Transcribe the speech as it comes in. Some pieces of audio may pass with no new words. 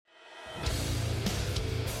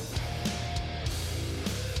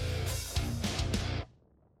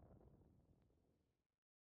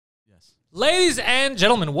Nice. Ladies and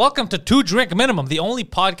gentlemen, welcome to Two Drink Minimum, the only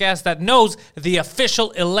podcast that knows the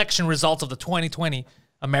official election results of the 2020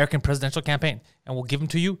 American presidential campaign. And we'll give them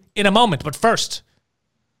to you in a moment. But first,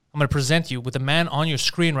 I'm going to present you with the man on your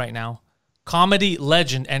screen right now, comedy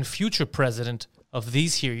legend and future president of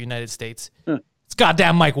these here United States. It's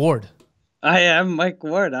goddamn Mike Ward. I am Mike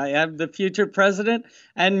Ward. I am the future president,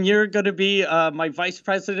 and you're going to be my vice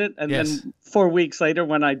president. And then 4 weeks later,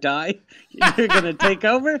 when I die, you're going to take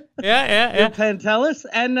over. Yeah. Pantelis,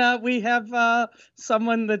 and we have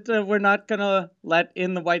someone that we're not going to let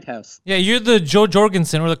in the White House. Yeah, you're the Joe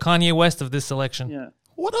Jorgensen or the Kanye West of this election. Yeah.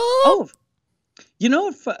 What up? Oh, you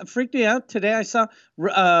know what freaked me out today? I saw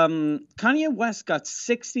Kanye West got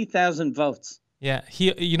 60,000 votes. Yeah,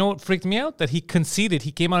 you know what freaked me out? That he conceded.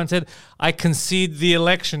 He came out and said, "I concede the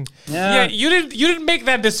election." Yeah, you didn't make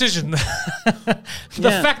that decision. The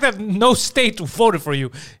fact that no state voted for you,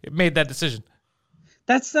 it made that decision.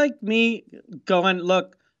 That's like me going,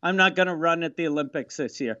 "Look, I'm not going to run at the Olympics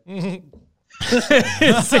this year."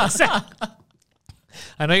 It's exact.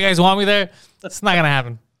 I know you guys want me there. It's not gonna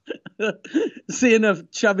happen. Seeing a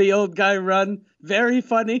chubby old guy run, very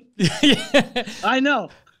funny. Yeah. I know.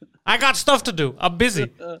 I got stuff to do. I'm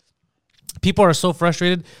busy. People are so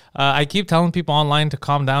frustrated. I keep telling people online to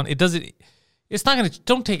calm down. It's not gonna.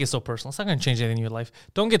 Don't take it so personal. It's not gonna change anything in your life.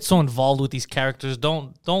 Don't get so involved with these characters.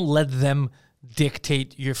 Don't let them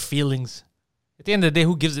dictate your feelings. At the end of the day,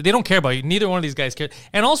 who gives it? They don't care about you. Neither one of these guys care.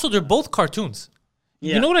 And also, they're both cartoons.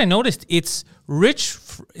 Yeah. You know what I noticed? It's rich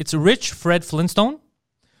Fred Flintstone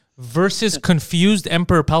versus confused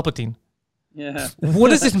Emperor Palpatine. Yeah. What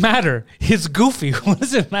does it matter? It's goofy. What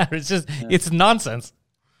does it matter? It's just, it's nonsense.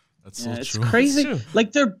 That's so It's true. crazy. It's true.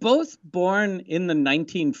 Like, they're both born in the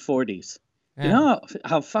 1940s. Yeah. You know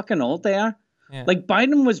how fucking old they are? Yeah. Like,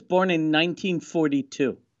 Biden was born in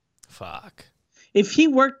 1942. Fuck. If he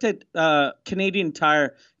worked at Canadian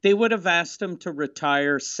Tire, they would have asked him to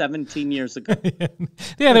retire 17 years ago.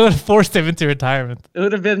 Yeah, they would have forced him into retirement. It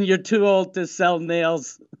would have been, "You're too old to sell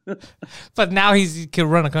nails." But now he can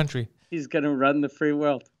run a country. He's going to run the free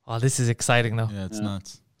world. Oh, this is exciting, though. Yeah, it's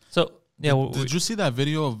nuts. So, yeah. Did you see that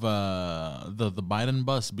video of the Biden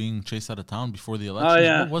bus being chased out of town before the election? Oh,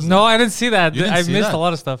 yeah. What was No, that? I didn't see that. You didn't I see missed that? a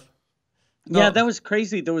lot of stuff. Yeah, that was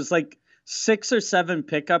crazy. There was like 6 or 7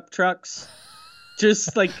 pickup trucks.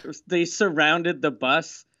 Just like they surrounded the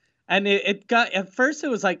bus. And it got, at first it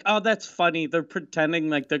was like, oh, that's funny. They're pretending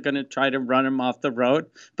like they're going to try to run him off the road.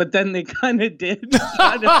 But then they kind of did.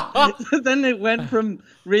 Then it went from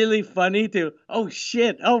really funny to, oh,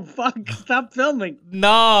 shit. Oh, fuck. Stop filming.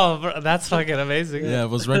 No, bro, that's fucking amazing. Yeah, it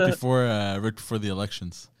was right before the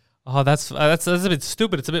elections. Oh, that's a bit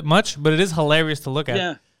stupid. It's a bit much, but it is hilarious to look at.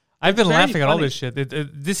 Yeah. I've been very laughing at all funny. this shit.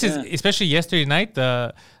 This is, especially yesterday night,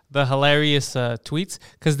 the hilarious tweets,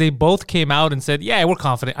 because they both came out and said, yeah, we're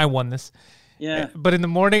confident. I won this. Yeah. But in the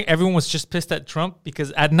morning, everyone was just pissed at Trump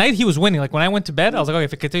because at night he was winning. Like when I went to bed, I was like, okay,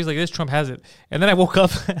 if it continues like this, Trump has it. And then I woke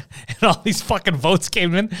up and all these fucking votes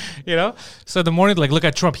came in, you know? So in the morning, like, look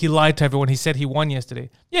at Trump. He lied to everyone. He said he won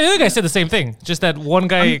yesterday. Yeah, the other guy said the same thing. Just that one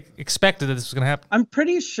guy expected that this was going to happen. I'm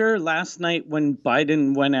pretty sure last night when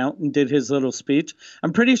Biden went out and did his little speech,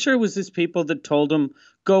 I'm pretty sure it was his people that told him,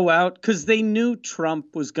 go out, because they knew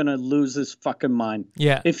Trump was going to lose his fucking mind.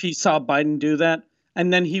 Yeah. If he saw Biden do that.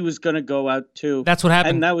 And then he was going to go out too. That's what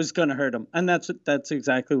happened. And that was going to hurt him. And that's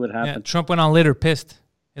exactly what Yeah, happened. Trump went on later pissed.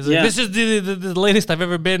 He's like, Yeah. this is the latest I've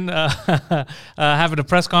ever been having a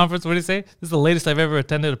press conference. What did he say? This is the latest I've ever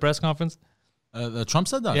attended a press conference. Trump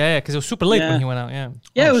said that? Yeah, because it was super late Yeah. when he went out. Yeah.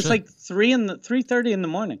 Yeah, Oh, it was shit. like 3:30 in the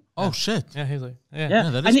morning. Oh, shit. Yeah, he's like, yeah. Yeah,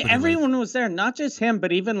 that is and pretty everyone was there, not just him,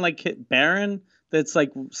 but even like Barron, that's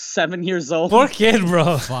like 7 years old, Poor kid,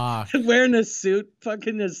 bro. Fuck. wearing a suit,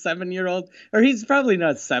 fucking a 7-year-old, or he's probably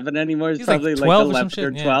not 7 anymore. He's He's like probably 12 or some 11 or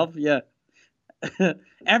shit, yeah. 12. Yeah.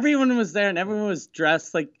 Everyone was there, and everyone was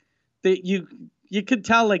dressed like you could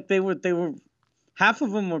tell like they were. Half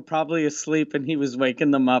of them were probably asleep, and he was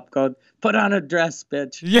waking them up, going, "Put on a dress,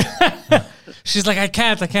 bitch." Yeah. She's like, I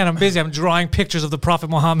can't. I'm busy. I'm drawing pictures of the Prophet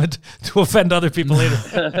Muhammad to offend other people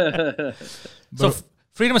later. So,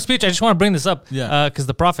 freedom of speech, I just want to bring this up. Yeah. Because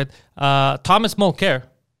the Prophet, Thomas Mulcair,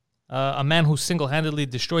 a man who single-handedly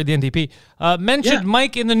destroyed the NDP, mentioned Yeah.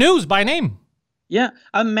 Mike in the news by name. Yeah,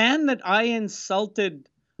 a man that I insulted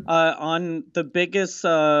on the biggest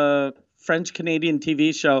French Canadian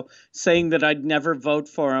TV show, saying that I'd never vote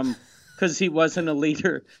for him because he wasn't a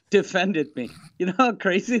leader, defended me. You know how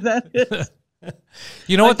crazy that is?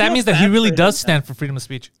 You know I what? That feel means that he bad really for him. does stand for freedom of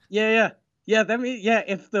speech. Yeah. That means,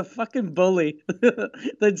 if the fucking bully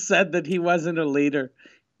that said that he wasn't a leader,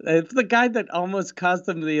 if the guy that almost cost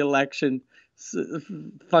him the election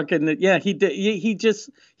fucking yeah, he did.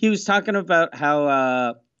 He was talking about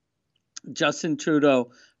how Justin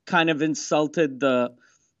Trudeau kind of insulted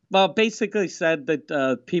basically said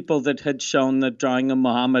that people that had shown the drawing of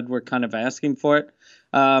Muhammad were kind of asking for it.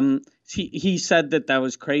 He said that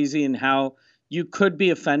was crazy, and how you could be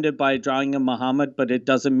offended by a drawing of Muhammad, but it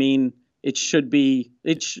doesn't mean it should be.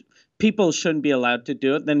 People shouldn't be allowed to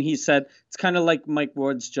do it. Then he said it's kind of like Mike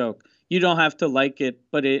Ward's joke. You don't have to like it,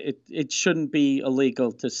 but it shouldn't be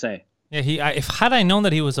illegal to say. Yeah, if had I known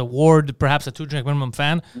that he was a Ward, perhaps a 2 Drink Minimum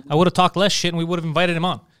fan, I would have talked less shit and we would have invited him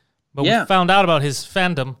on. But we found out about his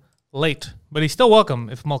fandom late. But he's still welcome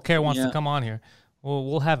if Mulcair wants to come on here.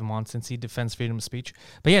 We'll have him on since he defends freedom of speech.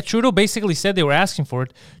 But yeah, Trudeau basically said they were asking for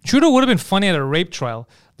it. Trudeau would have been funny at a rape trial.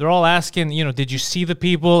 They're all asking, did you see the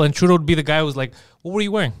people? And Trudeau would be the guy who's like, what were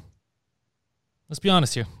you wearing? Let's be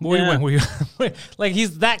honest here. What were you wearing? Like,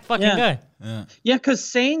 he's that fucking guy. Yeah, because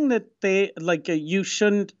saying that they you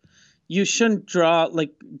shouldn't draw,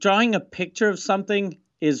 like, drawing a picture of something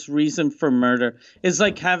is reason for murder. It's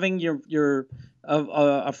like having your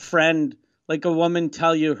a friend, like a woman,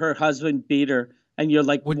 tell you her husband beat her, and you're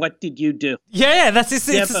like, what did you do? Yeah, it's the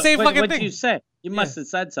same fucking thing. What did you say? You must have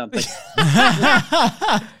said something.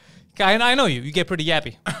 I know you. You get pretty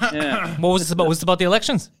yappy. Yeah. What was this about? Was it about the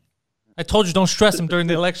elections? I told you don't stress him during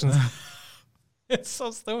the elections. It's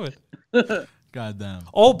so stupid. Goddamn.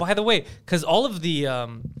 Oh, by the way, because all of the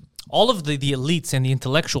elites and the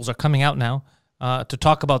intellectuals are coming out now to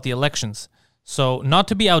talk about the elections. So not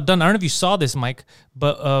to be outdone, I don't know if you saw this, Mike,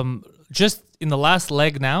 but just in the last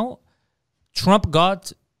leg now, Trump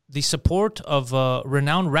got the support of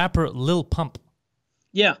renowned rapper Lil Pump.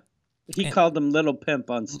 Yeah. He called him Little Pimp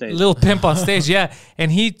on stage. Lil Pimp on stage, yeah.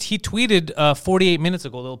 And he tweeted 48 minutes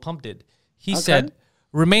ago, Lil Pump did. He said,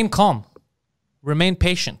 remain calm, remain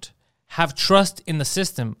patient, have trust in the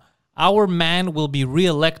system. Our man will be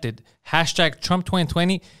reelected. Hashtag Trump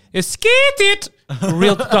 2020. Esket it.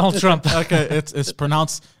 Real Donald Trump. Okay, it's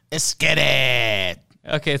pronounced esket it.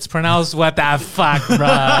 Okay, it's pronounced what the fuck,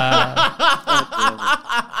 bruh.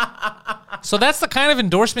 So that's the kind of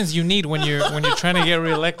endorsements you need when you're trying to get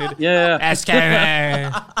reelected. Yeah.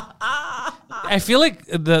 I feel like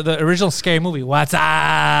the original Scary Movie. What's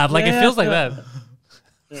up? Like it feels like that.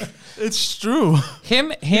 It's true.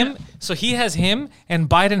 Him. So he has him, and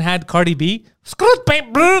Biden had Cardi B.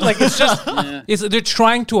 Like it's just, they're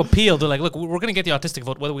trying to appeal. They're like, look, we're gonna get the autistic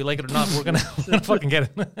vote, whether we like it or not. We're gonna fucking get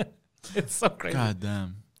it. It's so crazy. God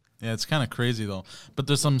damn. Yeah, it's kind of crazy though. But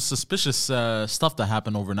there's some suspicious stuff that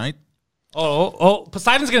happened overnight.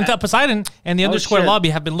 Poseidon's gonna tell Poseidon and the Undersquare lobby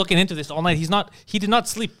have been looking into this all night. He did not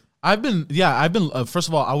sleep. I've been first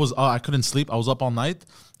of all, I couldn't sleep. I was up all night,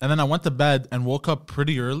 and then I went to bed and woke up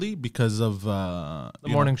pretty early because of the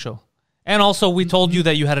morning show. And also, we told you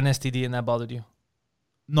that you had an STD and that bothered you.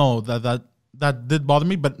 No, that did bother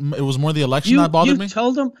me, but it was more the election that bothered me. You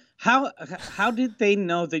told him how did they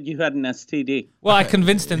know that you had an STD? Well, I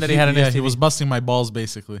convinced him that he had an STD. He was busting my balls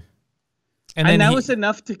basically. And that was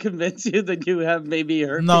enough to convince you that you have maybe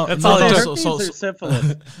herpes. No, that's all it took. Herpes or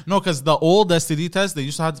syphilis. No, because the old STD test, they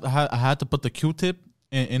used to I had to put the Q-tip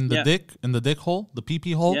in the dick hole, the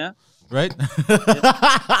pee hole. Yeah. Right.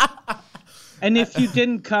 And if you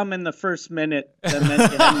didn't come in the first minute, then you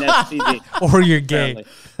had an STD. Or you're gay.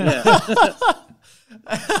 Yeah.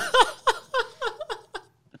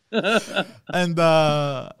 And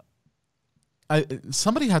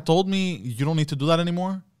somebody had told me you don't need to do that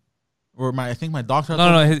anymore. Or I think my doctor.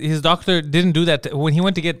 No, his doctor didn't do that. When he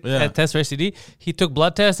went to get a test for STD, he took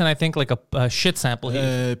blood test and I think like a shit sample.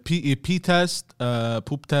 Pee test,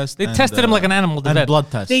 poop test. They tested him like an animal. And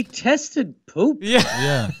blood test. They tested poop?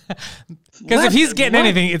 Yeah. Because if he's getting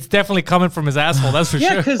anything, it's definitely coming from his asshole. That's for sure.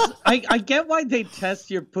 Yeah, because I get why they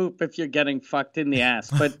test your poop if you're getting fucked in the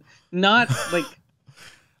ass, but not like...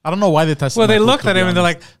 I don't know why they tested. Well, they looked at him and they're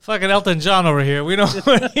like, "Fucking Elton John over here. We know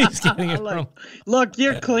where he's getting it from." Look,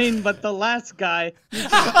 you're clean, but the last guy,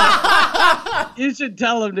 you should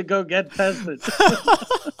tell him to go get tested.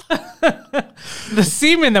 The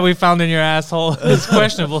semen that we found in your asshole is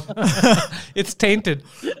questionable. It's tainted.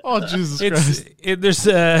 Oh Jesus Christ! There's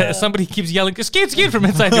somebody keeps yelling, "Skate from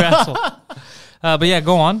inside your asshole." But yeah,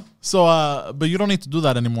 go on. So, but you don't need to do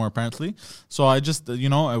that anymore, apparently. So I just,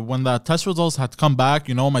 when the test results had come back,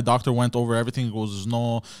 my doctor went over everything. He goes, "There's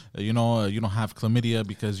no, you don't have chlamydia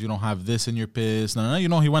because you don't have this in your piss." No,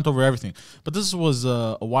 he went over everything. But this was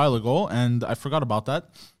a while ago, and I forgot about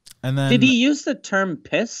that. And then did he use the term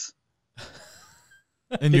piss?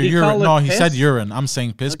 In your urine? No, he said urine. I'm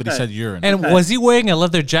saying piss, but he said urine. And was he wearing a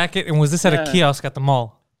leather jacket? And was this at a kiosk at the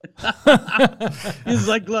mall? He's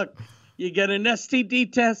like, "Look. You get an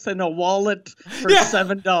STD test and a wallet for Yeah.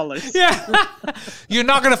 $7. Yeah. You're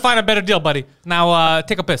not going to find a better deal, buddy. Now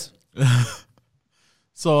take a piss.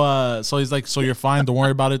 So he's like, so you're fine. Don't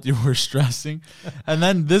worry about it. You were stressing. And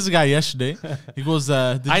then this guy yesterday, he goes,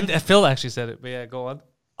 Phil actually said it, but yeah, go on.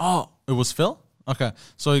 oh, it was Phil? Okay.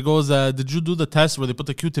 So he goes, did you do the test where they put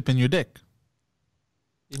the Q-tip in your dick?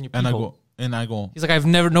 In your And pee hole. I go, He's like,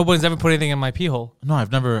 nobody's ever put anything in my pee hole. no,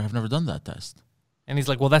 I've never done that test. And he's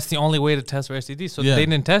like, well, that's the only way to test for STD. So Yeah. they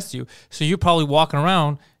didn't test you. So you're probably walking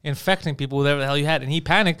around infecting people with whatever the hell you had. And he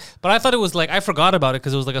panicked. But I thought it was like, I forgot about it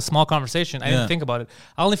because it was like a small conversation. I Yeah. didn't think about it.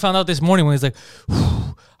 I only found out this morning when he's like,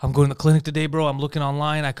 I'm going to the clinic today, bro. I'm looking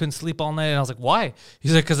online. I couldn't sleep all night. And I was like, why?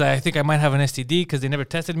 He's like, because I think I might have an STD because they never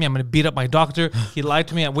tested me. I'm going to beat up my doctor. He lied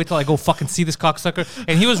to me. I wait till I go fucking see this cocksucker.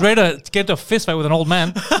 And he was ready to get into a fist fight with an old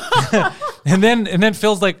man. and then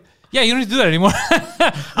Phil's like, yeah, you don't need to do that anymore.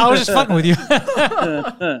 I was just fucking with you.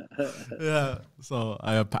 Yeah. So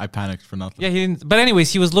I panicked for nothing. Yeah, he didn't. But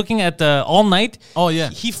anyways, he was looking at the all night. Oh, yeah.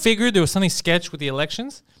 He figured there was something sketch with the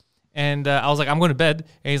elections, and I was like, I'm going to bed,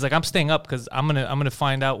 and he's like, I'm staying up because I'm gonna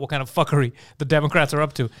find out what kind of fuckery the Democrats are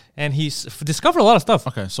up to, and he's discovered a lot of stuff.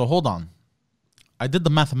 Okay, so hold on. I did the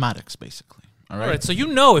mathematics, basically. All right? All right, so you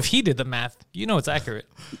know if he did the math, you know it's accurate.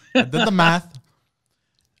 I did the math.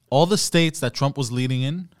 All the states that Trump was leading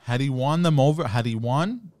in, had he won,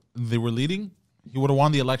 they were leading, he would have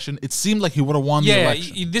won the election. It seemed like he would have won the Yeah,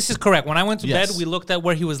 election. this is correct. When I went to Yes. bed, we looked at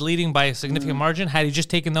where he was leading by a significant margin. Had he just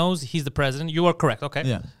taken those, he's the president. You are correct. Okay.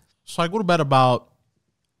 Yeah. So I go to bed about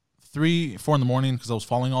 3, 4 in the morning because I was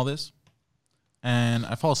following all this. And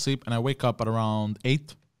I fall asleep and I wake up at around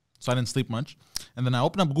 8. So I didn't sleep much. And then I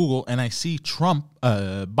open up Google and I see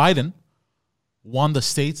Biden won the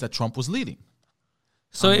states that Trump was leading.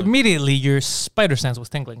 So immediately your spider sense was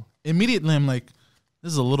tingling. Immediately I'm like,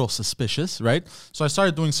 this is a little suspicious, right? So I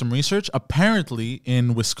started doing some research. Apparently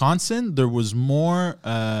in Wisconsin, there was more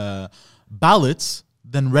ballots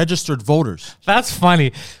than registered voters. That's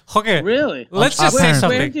funny. Okay. Really? Let's just say Apparently.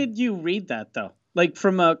 something. Where did you read that, though? Like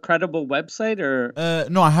from a credible website or?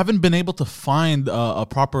 No, I haven't been able to find a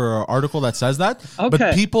proper article that says that. But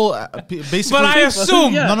Okay. people basically. But I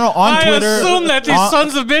assume. Yeah. No, on Twitter. I assume that these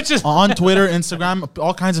sons of bitches. on Twitter, Instagram,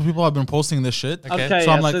 all kinds of people have been posting this shit. Okay. Okay,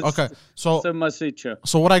 So I'm yes, like, it's- okay. So it must be true.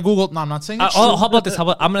 So what I Googled, no, I'm not saying it's true. How about this? I'm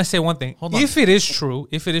going to say one thing. Hold on. If it is true,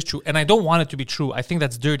 and I don't want it to be true, I think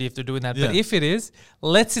that's dirty if they're doing that. But Yeah. if it is,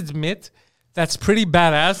 let's admit that's pretty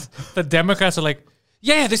badass. The Democrats are like,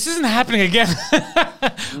 yeah, this isn't happening again.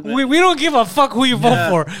 we don't give a fuck who you vote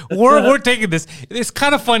for. We're taking this. It's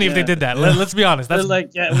kind of funny if they did that. Let's be honest. They're That's like,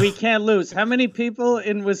 yeah, we can't lose. How many people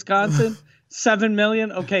in Wisconsin? 7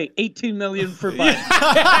 million? Okay, 18 million for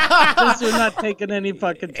Biden. Since we're not taking any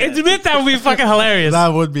fucking chances. admit that would be fucking hilarious. That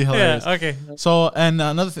would be hilarious. Yeah. Okay. So and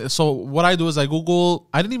another thing. So what I do is I Google.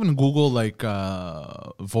 I didn't even Google like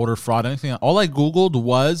voter fraud, anything. All I Googled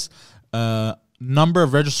was number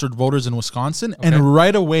of registered voters in Wisconsin, and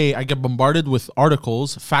right away I get bombarded with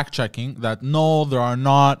articles fact checking that no, there are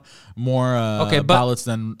not more ballots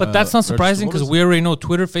than. But that's not surprising because registered we already know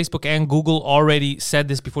Twitter, Facebook, and Google already said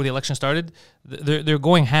this before the election started. They're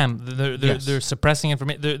going ham. They're suppressing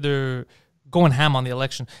information. They're going ham on the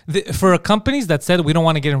election. For companies that said we don't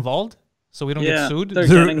want to get involved, so we don't get sued, they're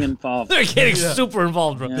getting involved. They're getting super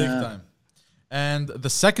involved, bro. big time. And the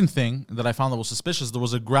second thing that I found that was suspicious, there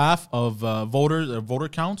was a graph of voter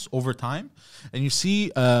counts over time, and you see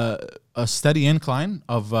a steady incline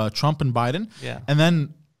of Trump and Biden, Yeah. and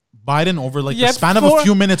then Biden over like Yeah, the span of four- a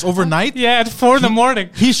few minutes overnight, Yeah, at 4 in the morning.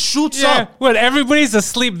 he shoots Yeah, up. when everybody's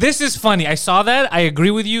asleep. This is funny. I saw that. I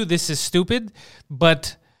agree with you. This is stupid,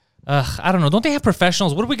 but. I don't know. Don't they have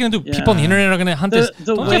professionals? What are we gonna do? People on the internet are gonna hunt this.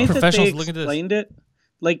 The Don't they way have that they professionals looking at this? explained it,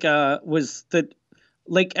 like, was that,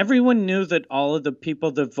 like, everyone knew that all of the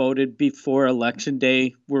people that voted before Election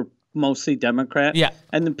Day were mostly Democrat. Yeah.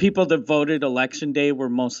 And the people that voted Election Day were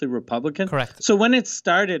mostly Republican. Correct. So when it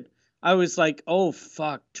started, I was like, oh,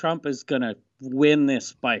 fuck, Trump is going to win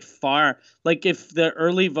this by far. Like, if the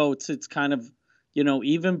early votes, it's kind of,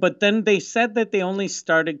 even. But then they said that they only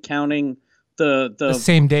started counting the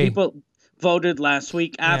same day. people voted last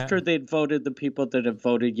week after they'd voted the people that had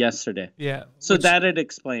voted yesterday. Yeah. So that'd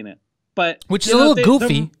explain it. But Which is a little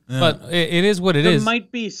goofy, Yeah. but it is what it There is.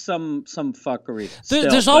 might be some fuckery.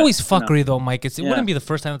 There's still, always but, fuckery though, Mike. It Yeah. wouldn't be the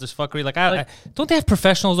first time that there's fuckery. Like, I don't they have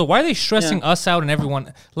professionals though? Why are they stressing us out and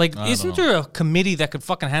everyone? Like, isn't there a committee that could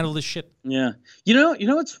fucking handle this shit? Yeah. You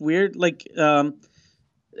know what's weird? Like,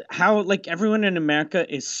 how like everyone in America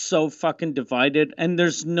is so fucking divided, and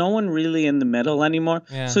there's no one really in the middle anymore.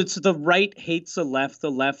 Yeah. So it's the right hates the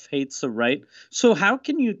left hates the right. So how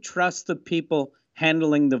can you trust the people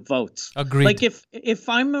handling the votes. Agreed. Like if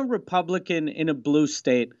I'm a Republican in a blue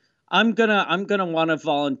state, I'm gonna want to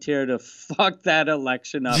volunteer to fuck that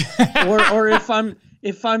election up. or if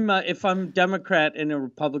I'm Democrat in a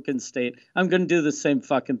Republican state, I'm gonna do the same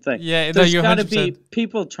fucking thing. Yeah, there's you're got to 100%. be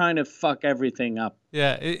people trying to fuck everything up.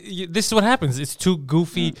 Yeah, this is what happens. It's too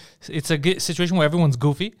goofy. It's a situation where everyone's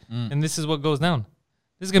goofy, and this is what goes down.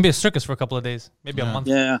 This is gonna be a circus for a couple of days, maybe a month.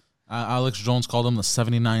 Yeah. Alex Jones called them the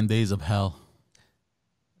 79 days of hell.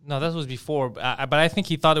 No, that was before, but I think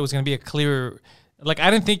he thought it was gonna be a clearer. Like I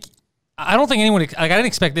don't think anyone. Like I didn't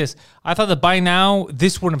expect this. I thought that by now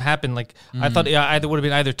this wouldn't have happened. Like I thought it would have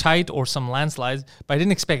been either tight or some landslides, but I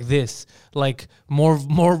didn't expect this. Like more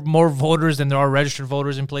voters than there are registered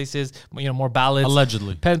voters in places. More ballots.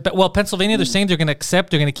 Allegedly. Pennsylvania, they're saying they're going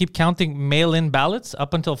to keep counting mail-in ballots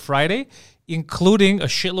up until Friday, including a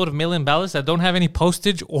shitload of mail-in ballots that don't have any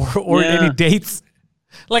postage or any dates.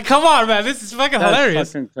 Like, come on, man, this is fucking hilarious.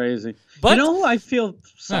 That's fucking crazy. But you know who I feel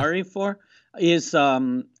sorry for is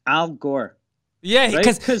Al Gore. Yeah, right?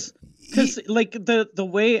 Because like the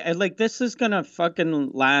way like this is gonna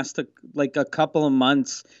fucking last a couple of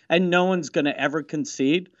months and no one's gonna ever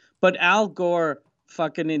concede. But Al Gore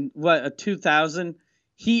fucking in 2000.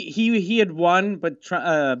 He had won, but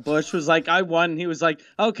Bush was like, I won. He was like,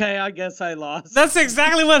 okay, I guess I lost. That's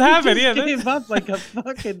exactly what happened. He Yeah, gave up like a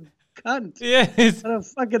fucking cunt. Yeah, What a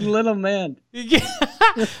fucking little man.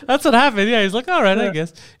 that's what happened. Yeah, he's like, all right, I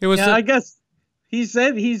guess it was. Yeah, I guess he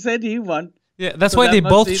said he won. Yeah, that's So why that they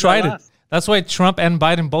must both be the tried it. last. That's why Trump and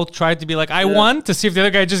Biden both tried to be like, I won, to see if the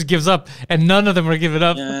other guy just gives up, and none of them were giving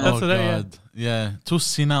up. Yeah. That's Oh, what God. Yeah. Two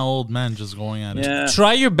senile old men just going at it. Yeah.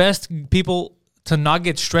 Try your best, people, to not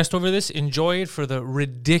get stressed over this. Enjoy it for the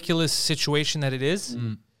ridiculous situation that it is.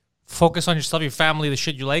 Focus on yourself, your family, the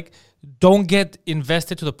shit you like. Don't get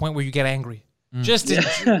invested to the point where you get angry. Just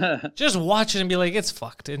watch it and be like, it's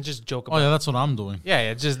fucked, and just joke about Oh, yeah, that's what I'm doing. it.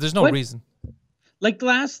 Yeah, just there's no What? reason. Like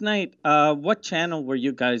last night, what channel were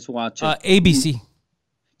you guys watching? ABC.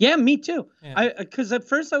 Yeah, me too. Yeah. Because at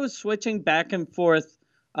first I was switching back and forth,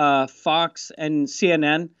 Fox and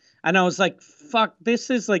CNN, and I was like, "Fuck,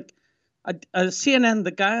 this is like a CNN."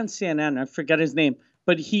 The guy on CNN, I forget his name,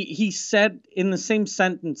 but he said in the same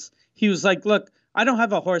sentence, he was like, "Look, I don't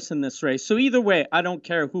have a horse in this race, so either way, I don't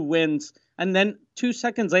care who wins." And then 2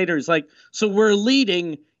 seconds later, he's like, "So we're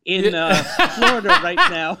leading in Florida right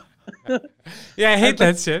now." Yeah, I hate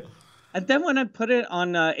that shit. And then when I put it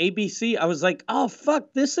on ABC, I was like, "Oh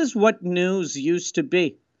fuck, this is what news used to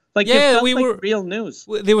be." Like, Yeah, it felt we like were- real news.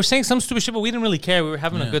 They were saying some stupid shit, but we didn't really care. We were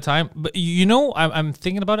having a good time. But I'm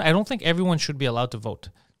thinking about it. I don't think everyone should be allowed to vote.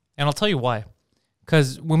 And I'll tell you why.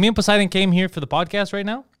 Because when me and Poseidon came here for the podcast right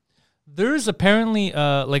now, there's apparently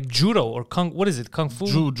like judo or what is it? Kung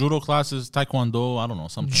fu? Judo classes, taekwondo, I don't know,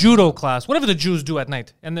 something. Judo class, whatever the Jews do at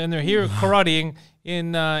night. And then they're here karateing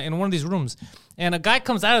in one of these rooms. And a guy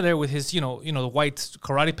comes out of there with his, the white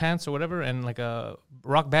karate pants or whatever, and like a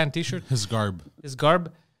rock band t-shirt. His garb. His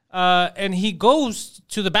garb, and he goes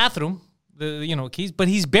to the bathroom, keys, but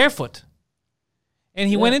he's barefoot. And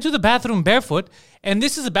he went into the bathroom barefoot, and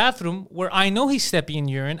this is a bathroom where I know he's stepping in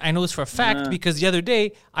urine. I know this for a fact because the other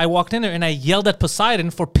day I walked in there and I yelled at Poseidon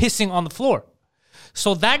for pissing on the floor.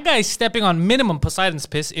 So that guy's stepping on minimum Poseidon's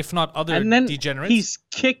piss, if not other And then degenerates. he's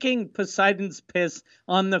kicking Poseidon's piss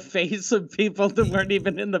on the face of people that weren't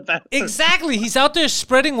even in the bathroom. Exactly. He's out there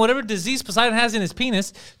spreading whatever disease Poseidon has in his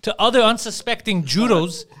penis to other unsuspecting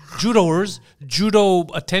judoers, judo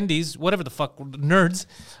attendees, whatever the fuck, nerds.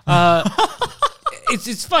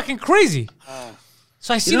 It's fucking crazy.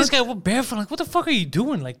 So I see this guy barefoot. Like, what the fuck are you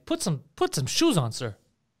doing? Like, put some shoes on, sir.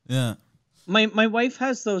 Yeah. My wife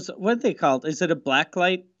has those. What are they called? Is it a black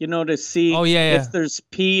light? To see if there's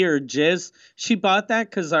pee or jizz. She bought that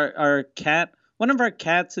because our cat, one of our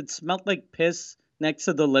cats, it smelled like piss next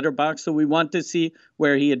to the litter box, so we want to see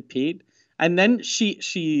where he had peed. And then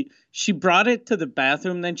she brought it to the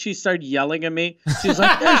bathroom. Then she started yelling at me. She was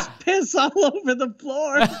like, "There's piss all over the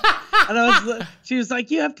floor." And she was like,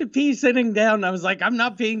 "You have to pee sitting down." I was like, "I'm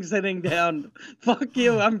not peeing sitting down. Fuck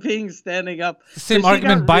you. I'm peeing standing up." The same So she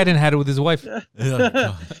argument got Biden had with his wife.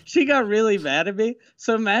 Yeah. She got really mad at me.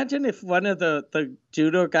 So imagine if one of the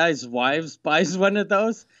judo guys' wives buys one of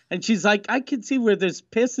those, and she's like, "I can see where there's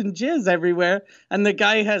piss and jizz everywhere," and the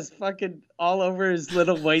guy has fucking all over his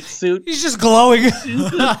little white suit. He's just glowing.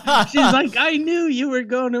 She's like, "I knew you were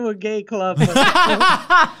going to a gay club."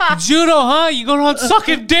 Judo, huh? You going around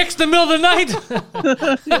sucking dicks in the middle of the night?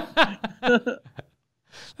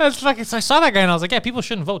 That's fucking. So I saw that guy and I was like, yeah, people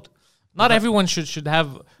shouldn't vote. Not everyone should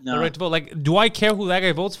have the right to vote. Like, do I care who that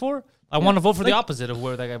guy votes for? I want to vote for the opposite of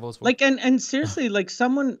where that guy votes for. Like, and seriously, like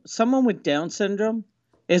someone with Down syndrome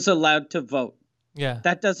is allowed to vote. yeah,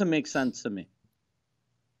 That doesn't make sense to me.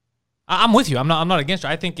 I'm with you. I'm not against it.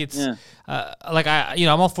 I think it's like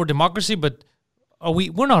I'm all for democracy, but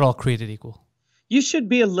we're not all created equal. You should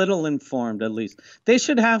be a little informed, at least. They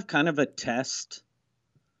should have kind of a test,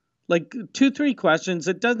 like 2-3 questions.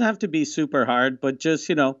 It doesn't have to be super hard, but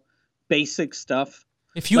just basic stuff.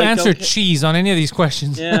 If you Like, answer okay. cheese on any of these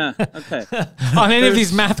questions, Yeah. Okay. on any of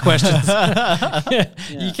these math questions,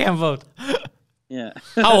 you can't vote. Yeah.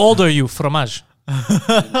 How old are you, fromage?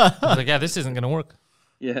 I was like, yeah, this isn't gonna work.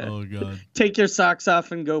 Yeah. Oh god. Take your socks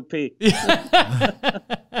off and go pee.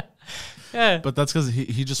 Yeah, But that's because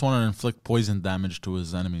he just wanted to inflict poison damage to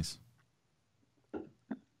his enemies.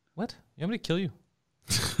 what? You want me to kill you?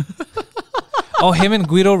 Oh, him and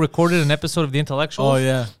Guido recorded an episode of The Intellectuals. Oh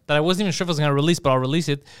yeah. That I wasn't even sure if I was going to release, but I'll release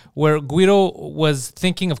it, where Guido was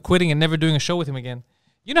thinking of quitting and never doing a show with him again.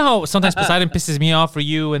 You know how sometimes Poseidon pisses me off for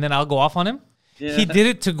you and then I'll go off on him? Yeah. He did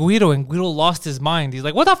it to Guido and Guido lost his mind. He's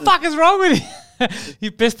like, what the fuck is wrong with you? He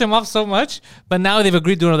pissed him off so much, but now they've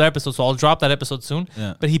agreed to do another episode, so I'll drop that episode soon.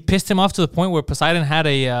 Yeah. But he pissed him off to the point where Poseidon had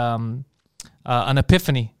an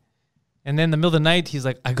epiphany. And then in the middle of the night, he's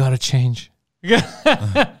like, I gotta change.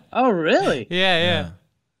 Oh, really? Yeah.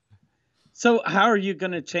 So how are you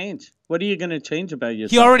going to change? What are you going to change about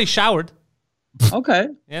yourself? He already showered. Okay.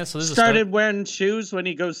 Yeah, so this is a start. Started wearing shoes when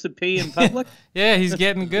he goes to pee in public? Yeah, he's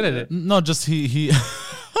getting good at it. No, just he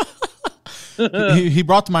he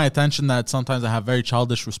brought to my attention that sometimes I have very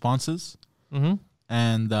childish responses. Mm-hmm.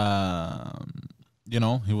 And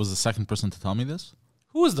he was the second person to tell me this.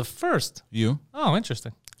 Who was the first? You. Oh,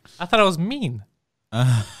 interesting. I thought I was mean.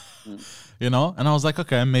 And I was like,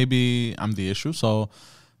 okay, maybe I'm the issue. So,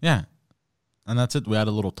 yeah. And that's it. We had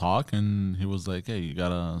a little talk, and he was like, hey, you got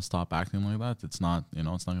to stop acting like that. It's not, it's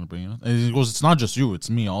not going to bring you. And he goes, it's not just you. It's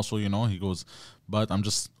me also, He goes, but I'm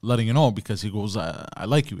just letting you know because he goes, I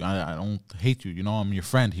like you. I don't hate you. I'm your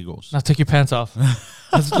friend, he goes. Now take your pants off.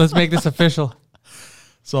 let's make this official.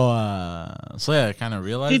 So yeah, I kind of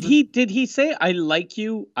realized Did he say, I like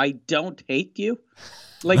you, I don't hate you?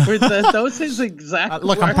 Like, were those his exact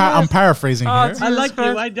look, words? I'm paraphrasing Oh, here. it's- I like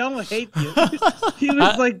you, I don't hate you. He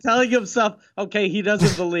was like telling himself, okay, he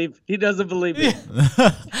doesn't believe me.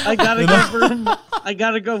 I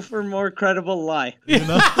gotta go for a more credible lie.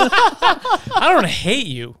 I don't hate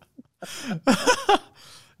you.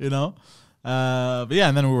 But yeah,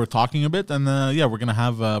 and then we were talking a bit, and yeah, we're gonna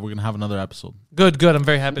have another episode. Good. I'm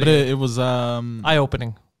very happy. But it was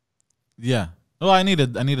Eye-opening. yeah. Well, I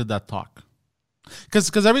needed that talk,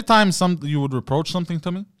 because every time you would reproach something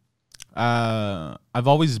to me, I've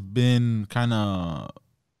always been kind of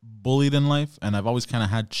bullied in life, and I've always kind of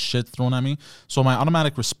had shit thrown at me. So my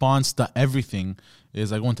automatic response to everything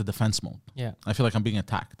is I go into defense mode. Yeah. I feel like I'm being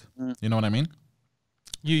attacked. You know what I mean?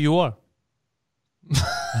 You are.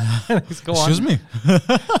 Go Excuse on. me.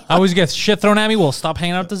 I always get shit thrown at me. Well, stop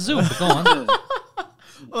hanging out at the zoo. But go on.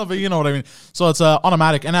 Well, but you know what I mean. So it's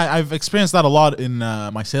automatic, and I've experienced that a lot in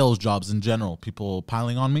my sales jobs in general. People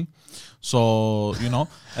piling on me. So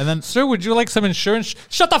and then Sir, would you like some insurance?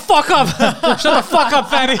 Shut the fuck up. Shut the fuck up,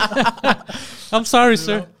 Fanny. I'm sorry,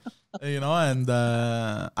 sir. and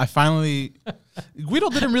I finally Guido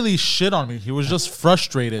didn't really shit on me. He was just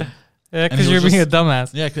frustrated. Yeah, And because he you're was being a just-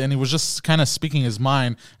 dumbass. Yeah, and he was just kind of speaking his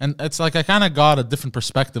mind, and it's like I kind of got a different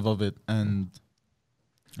perspective of it, and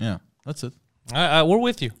yeah, that's it. We're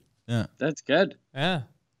with you. Yeah, That's good. Yeah.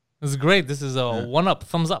 This is great. This is a one-up,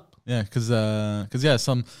 thumbs up. yeah, because yeah,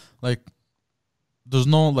 some like there's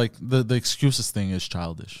no like the excuses thing is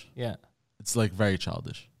childish. Yeah. It's like very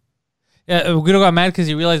childish. Yeah, Guido got mad because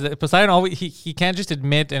he realized that Poseidon always he can't just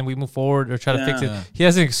admit and we move forward or try to fix it. Yeah. He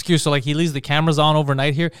has an excuse, so like he leaves the cameras on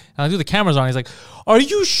overnight here, and I do the cameras on. He's like, "Are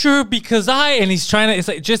you sure?" Because and he's trying to. It's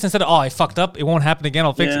like just instead of I fucked up, it won't happen again.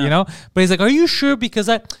 I'll fix it, Yeah. But he's like, "Are you sure?" Because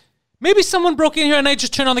maybe someone broke in here and I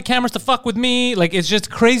just turned on the cameras to fuck with me. Like it's just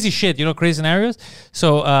crazy shit, crazy scenarios.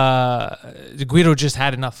 So Guido just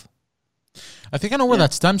had enough. I think I know where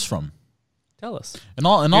that stems from. Tell us. And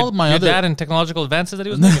all of my your other dad and technological advances that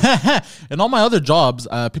he was making. in all my other jobs,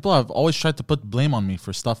 people have always tried to put blame on me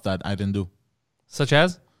for stuff that I didn't do. Such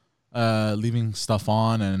as? Leaving stuff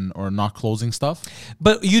on or not closing stuff.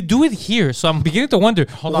 But you do it here, so I'm beginning to wonder,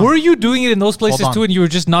 on. were you doing it in those places Hold on. too and you were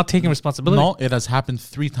just not taking responsibility? No, it has happened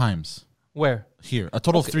 3 times Where? here. A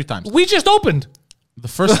total of 3 times. We just opened. The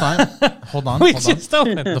first time, hold on. Just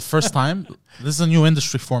opened. The first time, this is a new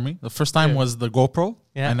industry for me. The first time was the GoPro.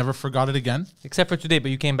 Yeah. I never forgot it again. Except for today, but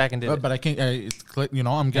you came back and did it. But I can't.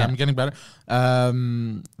 I'm getting better.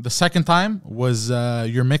 The second time was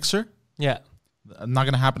your mixer. Yeah. not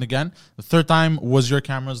gonna happen again. The third time was your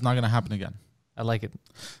camera, it's not gonna happen again. I like it.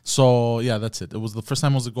 So yeah, that's it. It was the first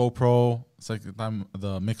time was the GoPro. Second time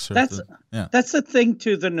the mixer. That's the thing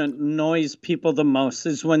too that annoys people the most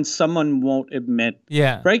is when someone won't admit.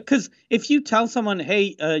 Yeah. Right? Because if you tell someone,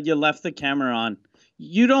 "Hey, you left the camera on,"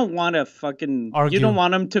 you don't want to fucking argue. You don't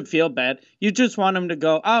want them to feel bad. You just want them to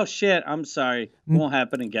go, "Oh shit, I'm sorry. Won't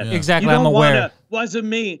happen again." Yeah. Exactly. You don't I'm aware. Wasn't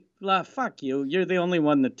me. Fuck you. You're the only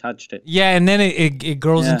one that touched it. Yeah, and then it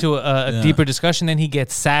grows into a deeper discussion. Then he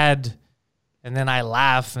gets sad, and then I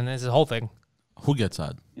laugh, and it's the whole thing. Who gets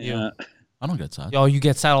sad? Yeah. I don't get sad. Yo, you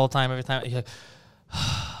get sad all the time. Every time, you're like,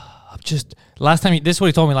 I'm just. Last time, this is what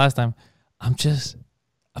he told me last time. I'm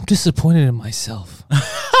disappointed in myself.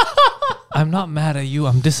 I'm not mad at you.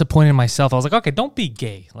 I'm disappointed in myself. I was like, okay, don't be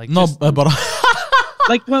gay. Like, No, just- but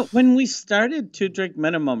Like when we started 2 Drink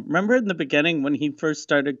Minimum, remember in the beginning when he first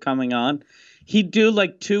started coming on, he'd do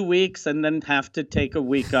like 2 weeks and then have to take a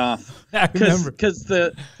week off. I remember. Because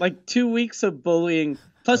the 2 weeks of bullying,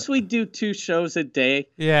 plus we do 2 shows a day.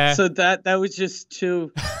 Yeah. So that was just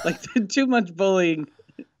too much bullying.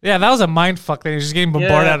 Yeah, that was a mind fuck. Then he was just getting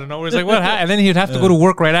bombarded Yeah. out of nowhere. It's like, what? And then he'd have to go to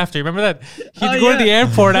work right after. You remember that? He'd Oh, go to the yeah.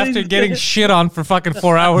 airport after getting shit on for fucking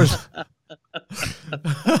 4 hours.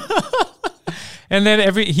 And then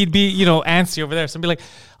he'd be, antsy over there. So I'd be like,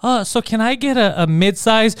 so can I get a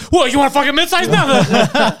mid-size? What, you want a fucking mid-size now?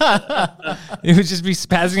 It would just be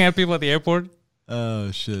spazzing at people at the airport.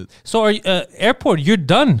 oh shit. So airport, you're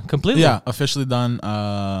done completely. Yeah, officially done.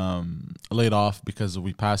 Laid off because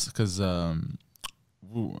we passed. Because I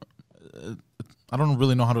don't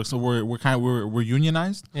really know how to explain. We're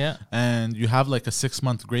unionized. Yeah. And you have like a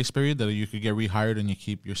 6-month grace period that you could get rehired and you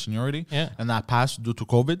keep your seniority. Yeah. And that passed due to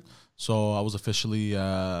COVID. So I was officially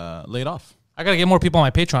laid off. I gotta get more people on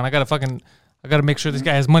my Patreon. I gotta make sure this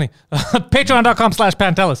guy has money.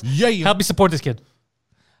 Patreon.com/Pantelis. Yeah. Help me support this kid.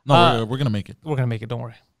 No, we're gonna make it. We're gonna make it. Don't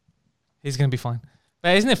worry. He's gonna be fine.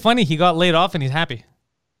 But isn't it funny? He got laid off and he's happy.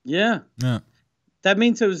 Yeah. Yeah. That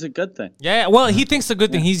means it was a good thing. Yeah. Well, he thinks it's a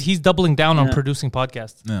good thing. He's doubling down on producing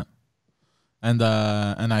podcasts. Yeah. And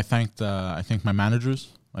I thanked my managers.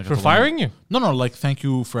 Like, For firing you? No, like thank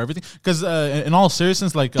you for everything. Because in all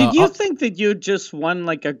seriousness, like Did you think that you just won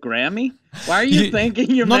like a Grammy? Why are you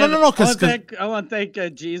thanking your No, manager? no, 'cause- I want to thank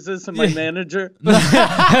Jesus and my manager.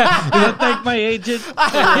 I want to thank my agent for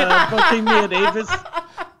booking me at Avis.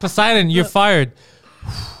 Poseidon, you're fired.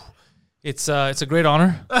 It's a great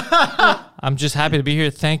honor. I'm just happy to be here.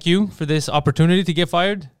 Thank you for this opportunity to get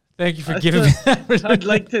fired. Thank you for giving me that. I'd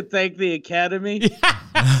like to thank the Academy.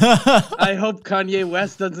 I hope Kanye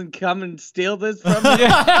West doesn't come and steal this from me.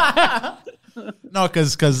 no,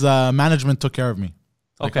 because management took care of me.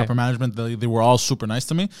 Like Okay. upper management, they were all super nice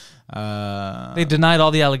to me. They denied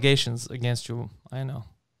all the allegations against you. I know.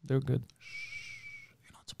 They're good.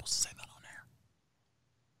 You're not supposed to say that on air.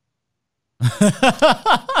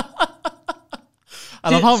 I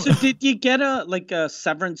love how. So did you get a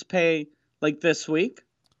severance pay like this week?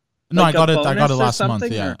 No, like I got a it. I got bonus it or last month.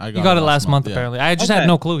 something, Yeah, or- I You got it last month, yeah. apparently. I just had Okay.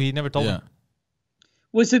 no clue. He never told Yeah. me.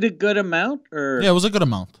 Was it a good amount or? Yeah, it was a good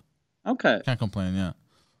amount. Okay. Can't complain. Yeah,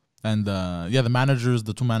 and the 2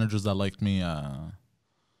 managers that liked me,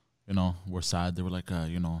 were sad. They were like,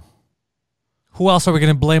 Who else are we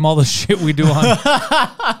going to blame all the shit we do on?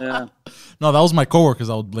 Yeah. No, that was my coworkers.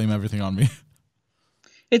 I would blame everything on me.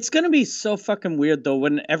 It's gonna be so fucking weird though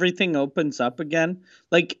when everything opens up again.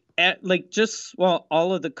 All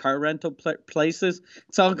of the car rental places,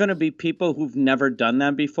 it's all gonna be people who've never done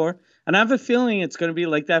that before, and I have a feeling it's gonna be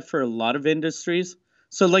like that for a lot of industries.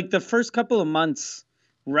 So like the first couple of months,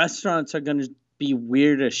 restaurants are gonna be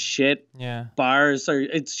weird as shit. Yeah. Bars are.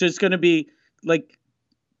 It's just gonna be like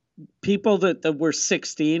people that were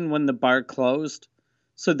 16 when the bar closed,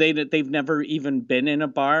 so they've never even been in a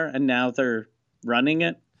bar and now they're running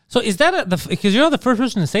it. So is that because you're not the first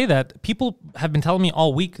person to say that. People have been telling me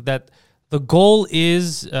all week that the goal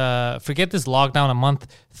is forget this lockdown a month.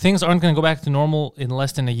 Things aren't going to go back to normal in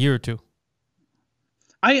less than a year or two.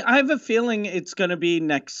 I have a feeling it's going to be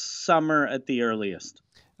next summer at the earliest.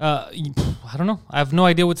 I don't know. I have no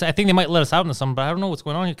idea I think they might let us out in the summer, but I don't know what's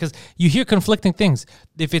going on here because you hear conflicting things.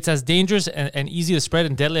 If it's as dangerous and easy to spread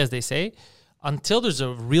and deadly as they say, until there's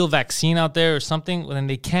a real vaccine out there or something, then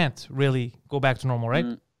they can't really go back to normal, right?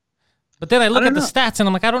 But then I look at the stats and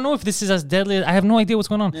I'm like, I don't know if this is as deadly. I have no idea what's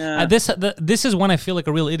going on. Yeah. This is when I feel like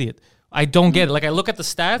a real idiot. I don't get it. Like I look at the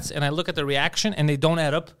stats and I look at the reaction and they don't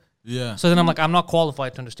add up. Yeah. So then I'm like, I'm not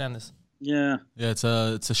qualified to understand this. Yeah. Yeah, it's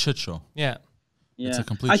a shit show. Yeah. Yeah. It's a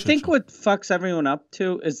complete I shit think show. what fucks everyone up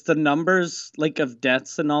too is the numbers like of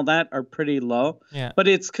deaths and all that are pretty low. Yeah. But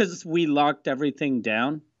it's because we locked everything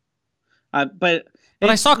down. But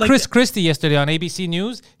I it's saw like- Chris Christie yesterday on ABC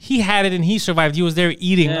News. He had it and he survived. He was there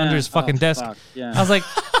eating Yeah. under his fucking Oh, desk. fuck, yeah. I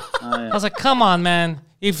was like, come on, man.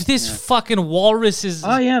 If this fucking walrus is,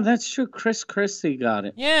 Oh yeah, that's true. Chris Christie got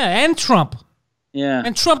it. yeah, and Trump, Yeah.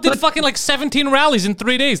 and Trump did fucking like 17 rallies in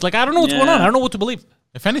 3 days. Like I don't know what's going on. I don't know what to believe.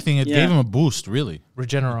 If anything, it Yeah. gave him a boost, really.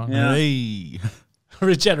 Regeneron, Yeah. Hey.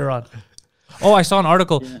 Regeneron. Oh, I saw an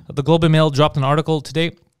article. The Globe and Mail dropped an article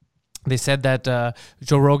today. They said that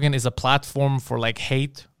Joe Rogan is a platform for like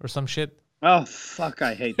hate or some shit. Oh fuck,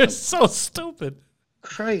 I hate them. It's so stupid.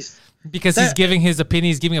 Christ. Because he's That- giving his opinion,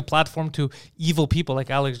 he's giving a platform to evil people like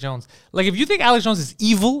Alex Jones. Like if you think Alex Jones is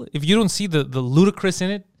evil, if you don't see the ludicrous in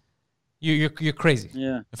it, you're crazy.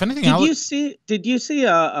 Yeah. If anything, Did you see?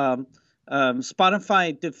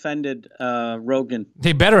 Spotify defended Rogan,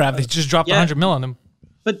 They better have. They just dropped Yeah. 100 mil on him.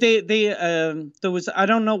 but there was, I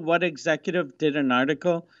don't know what executive did an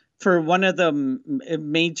article for one of the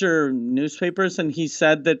major newspapers, and he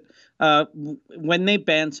said that when they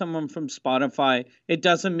ban someone from Spotify, it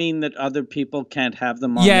doesn't mean that other people can't have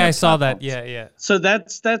them on. Yeah, their I saw that. platforms. Yeah. So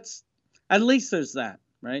that's at least there's that,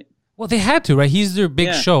 right? Well, they had to, right? He's their big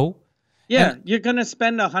Yeah. show. Yeah, you're gonna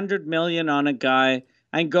spend $100 million on a guy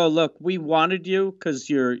and go, look, we wanted you because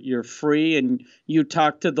you're free and you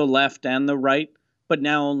talk to the left and the right, but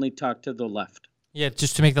now only talk to the left. Yeah,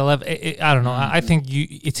 just to make the left. I don't know. I think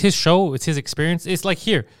it's his show. It's his experience. It's like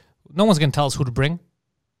here, no one's gonna tell us who to bring.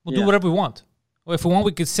 We'll do Yeah. whatever we want. Well, if we want,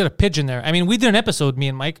 we could sit a pigeon there. I mean, we did an episode, me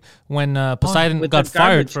and Mike, when Poseidon with got the fired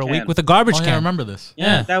garbage for a can. week with a garbage Oh, can. yeah, I remember this.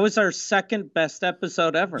 Yeah. That was our second best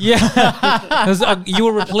episode ever. Yeah, you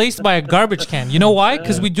were replaced by a garbage can. You know why?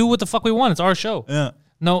 Because we do what the fuck we want. It's our show. Yeah.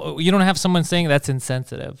 No, you don't have someone saying that's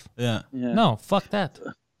insensitive. Yeah. Yeah. No, fuck that.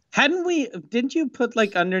 Didn't you put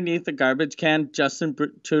like underneath the garbage can Justin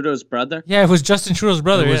Trudeau's brother? Yeah, it was Justin Trudeau's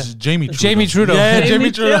brother. It was yeah. Oh, Jamie Trudeau. Jamie Trudeau. Yeah,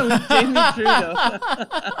 Jamie Jamie Trudeau. Jamie Trudeau.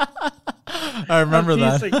 I remember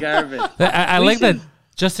Piece that. of garbage. I We like that should-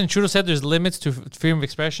 Justin Trudeau said there's limits to freedom of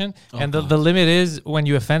expression, and the limit is when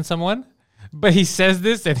you offend someone. But he says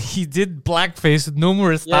this, and he did blackface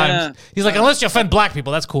numerous Yeah. times. He's like, unless you offend black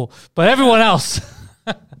people, that's cool. But everyone else,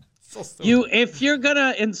 If you're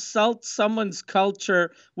gonna insult someone's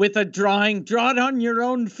culture with a drawing, draw it on your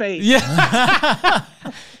own face. yeah,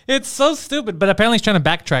 it's so stupid. But apparently he's trying to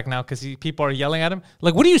backtrack now because people are yelling at him.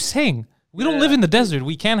 Like, what are you saying? We don't live in the desert.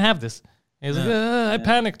 We can't have this. And he's like, I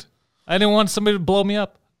panicked. I didn't want somebody to blow me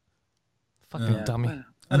up. Fucking dummy.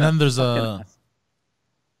 And then there's a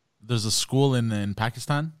school in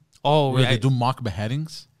Pakistan Oh, where yeah. they do mock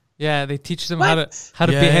beheadings. Yeah, they teach them What? how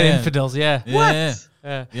to Yeah, behead yeah. infidels. Yeah. What? Yeah.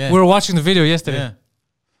 Yeah. Yeah. We were watching the video yesterday. Yeah.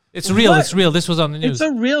 It's real. What? It's real. This was on the news. It's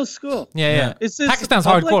a real school. yeah. Is this Pakistan's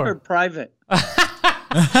public hardcore. or private? I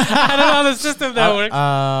don't know how the system that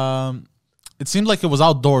works. It seemed like it was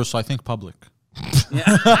outdoors, so I think public.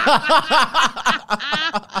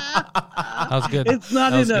 That was good. It's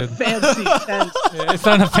not That was in a good. fancy tent. It's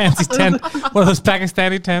not in a fancy tent. One of those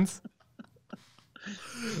Pakistani tents.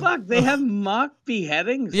 Fuck, they have mock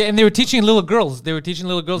beheadings. Yeah, and they were teaching little girls. They were teaching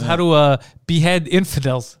little girls how to behead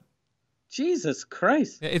infidels. Jesus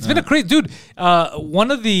Christ. It's been a crazy dude.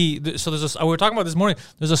 One of so there's we were talking about this morning.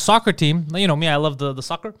 There's a soccer team. You know me, I love the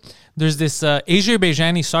soccer. There's this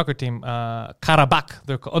Azerbaijani soccer team, Karabakh.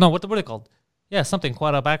 They're called. Oh no, what are they called? Yeah, something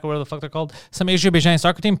Karabakh or whatever the fuck they're called. Some Azerbaijani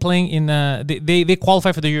soccer team playing in. They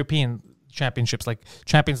qualify for the European championships like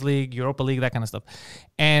Champions League, Europa League, that kind of stuff.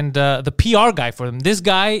 And the PR guy for them, this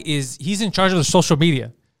guy he's in charge of the social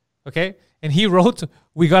media. Okay, and he wrote,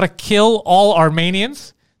 "We gotta kill all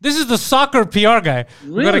Armenians." This is the soccer PR guy.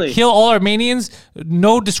 We gotta Really? kill all Armenians.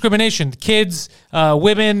 No discrimination. Kids,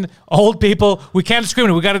 women, old people. We can't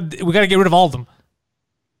discriminate. We gotta get rid of all of them.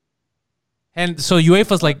 And so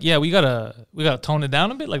UEFA's like, yeah, we gotta tone it down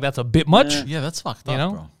a bit. Like that's a bit much. Yeah, that's fucked You up,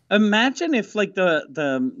 know? bro. Imagine if like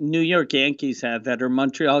the New York Yankees had that or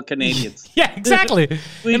Montreal Canadiens. Yeah, exactly.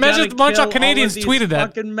 We Imagine if the gotta Montreal kill all of Canadiens these tweeted that.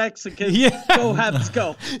 Fucking Mexicans. Yeah. Go Habs,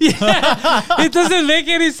 go. Yeah, it doesn't make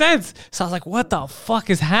any sense. So I was like, what the fuck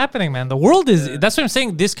is happening, man? The world is, that's what I'm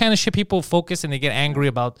saying. This kind of shit, people focus and they get angry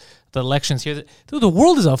about the elections here. Dude, the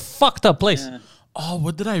world is a fucked up place. Oh,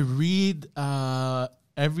 what did I read?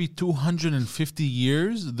 Every 250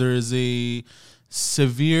 years, there is a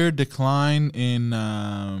severe decline in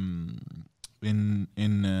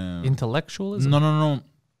Intellectualism? no.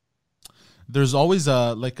 There's always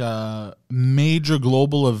a major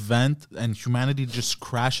global event, and humanity just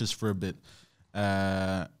crashes for a bit.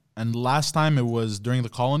 And last time it was during the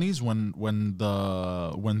colonies when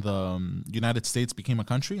the United States became a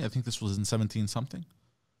country. I think this was in 17 something.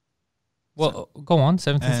 Well, go on.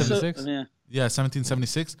 So, 1776. yeah. Yeah,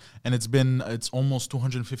 1776, and it's almost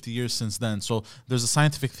 250 years since then. So there's a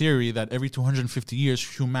scientific theory that every 250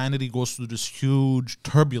 years, humanity goes through this huge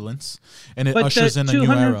turbulence, and it But ushers in a new era.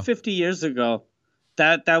 250 years ago,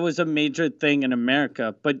 that was a major thing in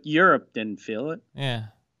America, but Europe didn't feel it, Yeah.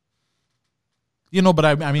 You know, but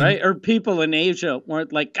I mean, right? Or people in Asia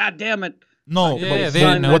weren't like, God damn it. no, Yeah, but yeah, they sign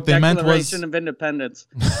didn't know. the what they meant was Declaration of Independence.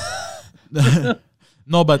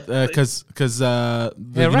 no, but because the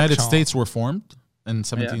United Erection. States were formed in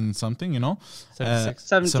 17 something, you know,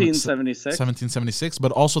 76. 1776. 1776,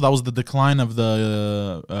 but also that was the decline of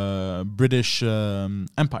the British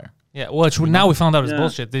Empire. Yeah. Which now we found out is Yeah.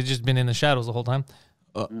 bullshit. They've just been in the shadows the whole time.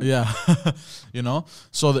 Yeah, you know,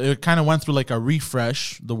 so it kind of went through like a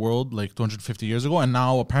refresh the world like 250 years ago, and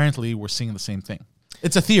now apparently we're seeing the same thing.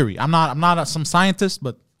 It's a theory. I'm not some scientist,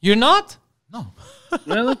 but You're not? no.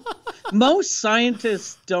 Really? Most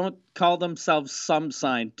scientists don't call themselves some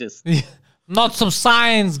scientists. Not some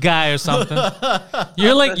science guy or something.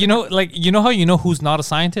 You're like, you know how you know who's not a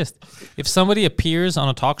scientist? If somebody appears on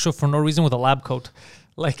a talk show for no reason with a lab coat.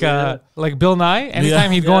 Like Bill Nye,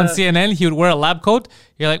 anytime he'd go on CNN, he would wear a lab coat.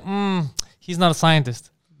 You're like, he's not a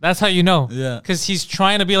scientist. That's how you know. Yeah. Because he's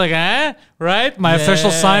trying to be like, right? My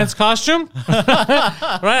official science costume.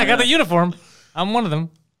 Right? I got the uniform. I'm one of them.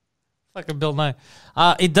 Fucking Bill Nye.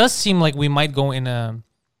 It does seem like we might go in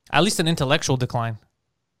at least an intellectual decline.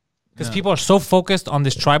 Because people are so focused on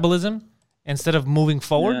this tribalism instead of moving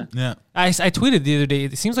forward. Yeah. I tweeted the other day,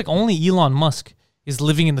 it seems like only Elon Musk is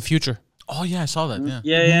living in the future. Oh yeah, I saw that. Yeah.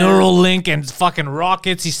 Yeah. Neuralink and fucking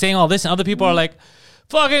rockets. He's saying all this, and other people are like,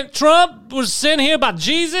 fucking Trump was saying here about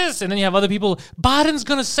Jesus. And then you have other people, Biden's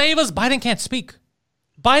going to save us. Biden can't speak.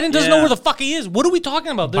 Biden doesn't know Yeah. where the fuck he is. What are we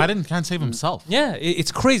talking about? Biden can't save himself. Yeah,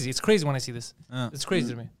 it's crazy. It's crazy when I see this. It's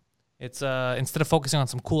crazy to me. It's instead of focusing on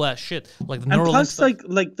some cool ass shit like the And Neuralink plus, stuff.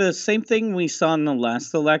 like the same thing we saw in the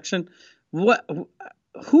last election.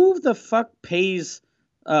 Who the fuck pays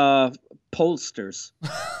pollsters?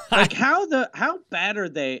 Like how bad are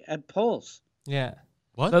they at polls? Yeah.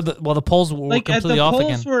 What? Well, the polls were Like at the completely off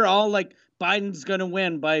polls again. were all like Biden's gonna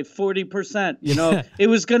win by 40%. You know, it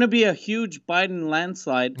was gonna be a huge Biden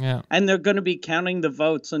landslide. Yeah. And they're gonna be counting the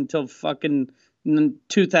votes until fucking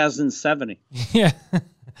 2070. Yeah.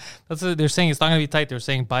 That's what they're saying. It's not going to be tight. They're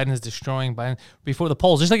saying Biden is destroying Biden before the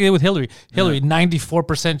polls, just like they did with Hillary. Hillary,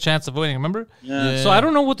 94% chance of winning. Remember? Yeah. So I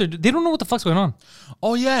don't know what they don't know what the fuck's going on.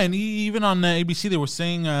 Oh yeah, and even on ABC they were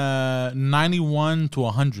saying 91 to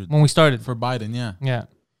 100 When we started, for Biden. Yeah. yeah,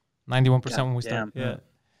 91% when we damn. started. Yeah.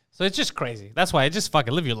 So it's just crazy. That's why I just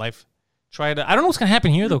fucking live your life. Try to. I don't know what's gonna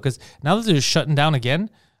happen here though, because now that they're shutting down again,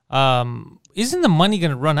 isn't the money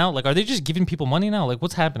gonna run out? Like, are they just giving people money now? Like,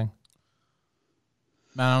 what's happening?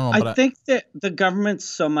 Man, I don't know, but I think that the government's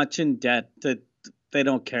so much in debt that they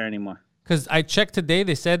don't care anymore. Because I checked today,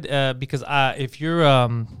 they said because if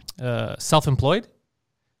you're self-employed,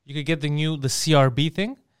 you could get the CRB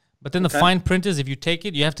thing, but then the fine print is if you take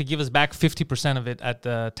it, you have to give us back 50% of it at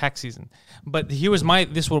the tax season. But here was my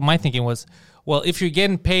thinking was, well, if you're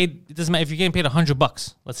getting paid, it doesn't matter if you're getting paid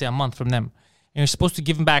 $100, let's say a month from them, and you're supposed to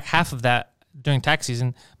give them back half of that during tax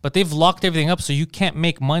season, but they've locked everything up so you can't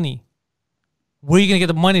make money. Where are you gonna get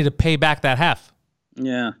the money to pay back that half?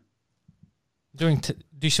 Yeah. Do you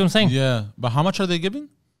see what I'm saying? yeah. But how much are they giving?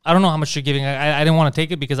 I don't know how much you're giving. I didn't want to take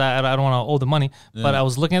it because I don't want to owe the money. But I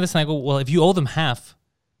was looking at this and I go, well, if you owe them half,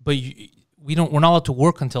 but we're not allowed to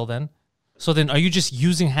work until then. So then, are you just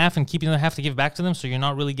using half and keeping the other half to give back to them? So you're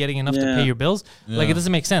not really getting enough to pay your bills. Like it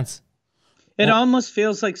doesn't make sense. It almost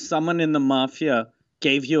feels like someone in the mafia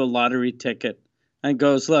gave you a lottery ticket and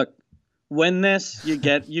goes, "Look, win this,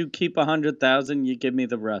 you keep 100,000, you give me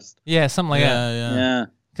the rest." Yeah, something like that. Yeah.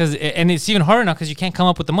 Because and it's even harder now because you can't come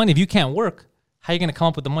up with the money if you can't work. How are you going to come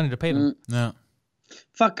up with the money to pay them? Yeah.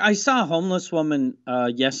 Fuck, I saw a homeless woman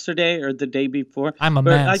yesterday or the day before. I'm a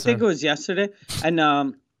But man, I think sir. it was yesterday, and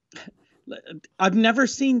I've never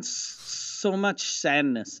seen so much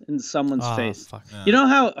sadness in someone's Oh, face. fuck. You know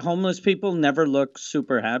how homeless people never look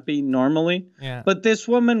super happy normally? Yeah. But this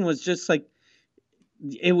woman was just like,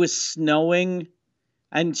 it was snowing,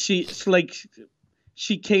 and she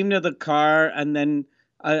came to the car, and then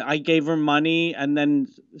I gave her money, and then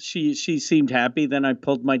she seemed happy. Then I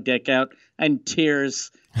pulled my dick out, and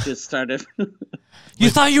tears just started. You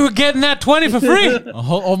thought you were getting that 20 for free?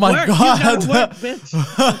 Oh my Work, you god. gotta work,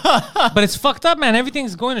 bitch. But it's fucked up, man.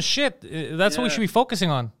 Everything's going to shit. That's what we Yeah. should be focusing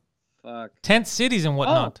on. Fuck. Tent cities and Oh,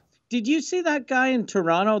 whatnot. did you see that guy in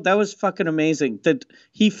Toronto? That was fucking amazing. That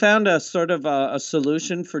he found a sort of a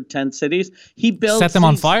solution for tent cities. He builds Set them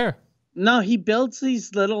on these- fire. No, he builds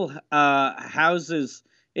these little houses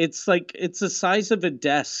It's like it's the size of a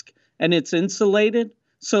desk and it's insulated,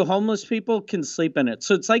 so homeless people can sleep in it.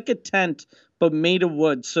 So it's like a tent but made of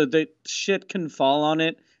wood, so that shit can fall on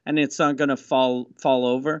it and it's not gonna fall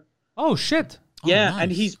over. Oh shit. Yeah, nice.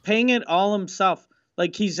 and he's paying it all himself.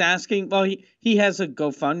 Like he's asking, well, he has a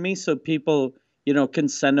GoFundMe so people, can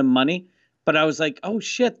send him money. But I was like, oh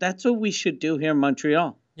shit, that's what we should do here in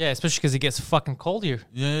Montreal. Yeah, especially because it gets fucking cold here.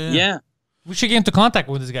 Yeah. We should get into contact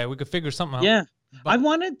with this guy. We could figure something out. Yeah. I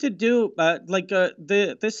wanted to do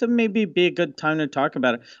this would maybe be a good time to talk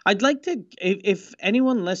about it. I'd like to, if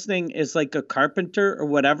anyone listening is like a carpenter or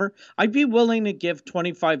whatever, I'd be willing to give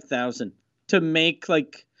 25,000 to make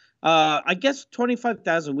I guess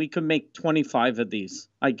 25,000. We could make 25 of these.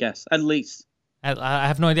 I guess at least. I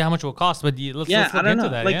have no idea how much it will cost, but let's Yeah, look I don't into know.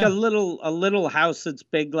 that. Like yeah. a little house that's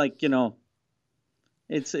big,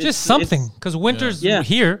 it's Just something, because winter's Yeah.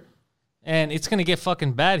 here, and it's gonna get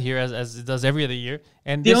fucking bad here as it does every other year.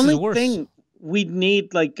 And The this only is worse. thing we'd need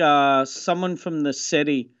someone from the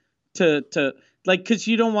city to because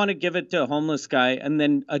you don't want to give it to a homeless guy and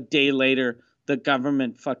then a day later the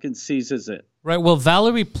government fucking seizes it. Right. Well,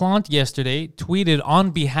 Valerie Plante yesterday tweeted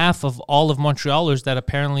on behalf of all of Montrealers that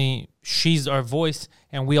apparently she's our voice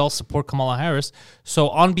and we all support Kamala Harris. So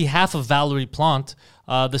on behalf of Valerie Plante,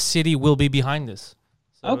 the city will be behind this.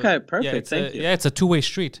 So, Okay, perfect. Thank you. Yeah, it's a two-way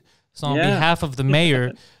street. So on Yeah. behalf of the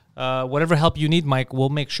mayor, whatever help you need, Mike, we'll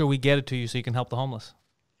make sure we get it to you so you can help the homeless.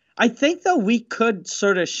 I think though we could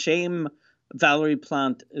sort of shame Valerie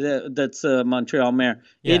Plante, that's Montreal mayor,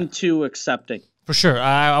 Yeah. into accepting. For sure.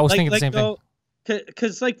 I was thinking the same thing.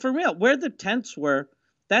 Because for real, where the tents were,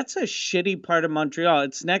 that's a shitty part of Montreal.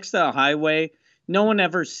 It's next to a highway. No one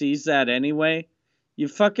ever sees that anyway. You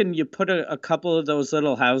put a couple of those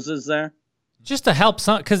little houses there. Just to help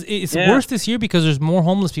some, because it's worse this year because there's more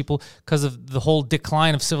homeless people because of the whole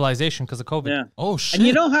decline of civilization because of COVID. Yeah. Oh shit. And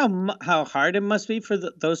you know how hard it must be for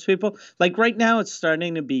those people? Like right now it's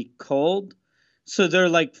starting to be cold. So they're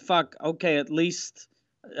like, fuck, okay, at least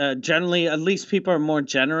generally, at least people are more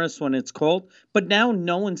generous when it's cold. But now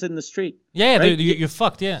no one's in the street. Yeah, right? you're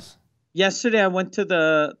fucked, yeah. Yesterday I went to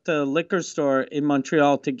the liquor store in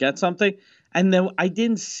Montreal to get something. And then I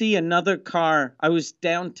didn't see another car. I was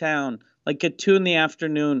downtown like at 2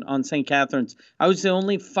 p.m. on St. Catharines. I was the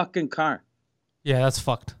only fucking car. Yeah, that's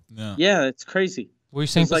fucked. Yeah. Yeah, it's crazy. What were you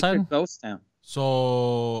saying, It's like a Poseidon? ghost town.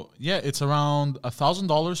 So yeah, it's around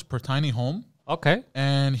 $1,000 per tiny home. Okay.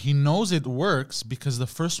 And he knows it works because the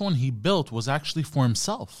first one he built was actually for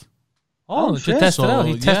himself. Oh, Oh, to shit. test it out. So,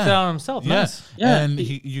 He tested it yeah. out himself. Yeah. Nice. Yeah. And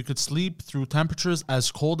you could sleep through temperatures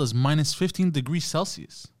as cold as minus 15 degrees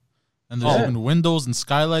Celsius. And there's Oh. even windows and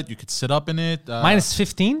skylight. You could sit up in it. Minus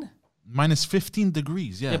 15? minus 15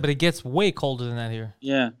 degrees. Yeah. Yeah, but it gets way colder than that here.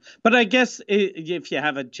 Yeah, but I guess if you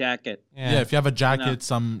have a jacket. Yeah, if you have a jacket,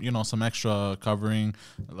 No. some extra covering,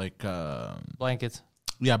 like Blankets.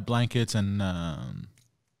 blankets and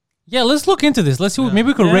Yeah, let's look into this. Let's see. Maybe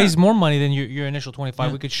we could Yeah. raise more money than your initial 25.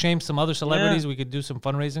 Yeah. We could shame some other celebrities. We could do some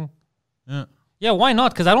fundraising. yeah. Yeah, why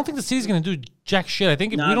not? Because I don't think the city's going to do jack shit. I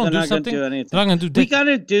think if No, we don't they're do not gonna something, do anything. they're not going to do We dick. got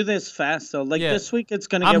to do this fast though. Like Yeah. this week, it's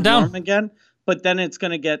gonna I'm get down. warm again, but then it's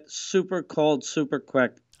gonna get super cold, super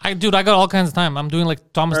quick. I got all kinds of time. I'm doing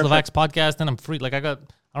like Thomas Perfect. Levac's podcast, and I'm free. Like I don't have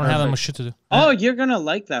that Perfect. much shit to do. Oh, you're gonna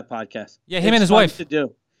like that podcast. Yeah, him and It's his fun wife. to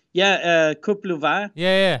do. Yeah, Couple Ouvert.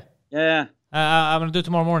 Yeah. Yeah. I'm going to do it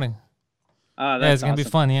tomorrow morning. Oh, that's Yeah, it's going to be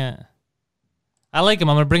fun. Yeah. I like him.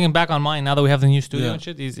 I'm going to bring him back on mine now that we have the new studio Yeah. and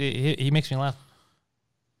shit. He makes me laugh.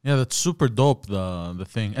 Yeah, that's super dope. The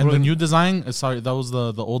thing and the new design. Sorry, that was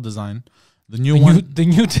the old design. The new one. The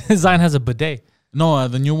new design has a bidet. No,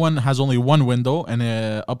 the new one has only one window and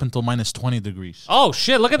up until minus 20 degrees. Oh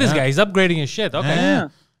shit! Look at this Yeah. guy. He's upgrading his shit. Okay. Yeah.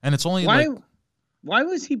 And it's only Why? like Why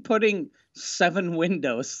was he putting 7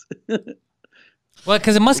 windows? Well,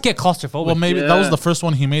 because it must get claustrophobic. well, maybe that was Yeah. the first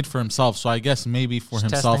one he made for himself. So I guess maybe for Just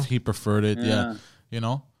himself testing. he preferred it. Yeah.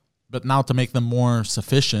 Yeah, But now to make them more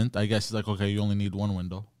sufficient, I guess he's like, okay, you only need one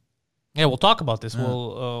window, Yeah, we'll talk about this.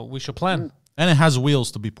 We should plan. and it has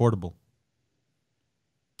wheels to be portable.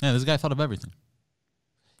 Yeah, this guy thought of everything.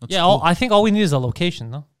 That's Yeah, cool. I think all we need is a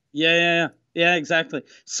location, no? Yeah, exactly.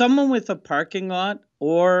 Someone with a parking lot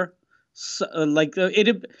or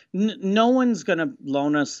no one's gonna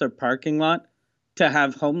loan us their parking lot to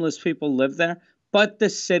have homeless people live there, but the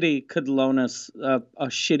city could loan us a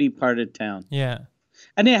shitty part of town, Yeah.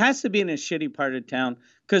 and it has to be in a shitty part of town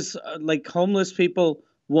because homeless people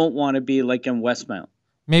won't want to be like in Westmount.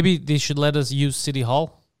 Maybe they should let us use City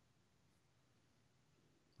Hall.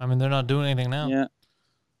 I mean, they're not doing anything now. Yeah.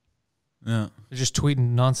 yeah. They're just tweeting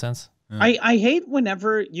nonsense. I hate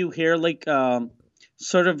whenever you hear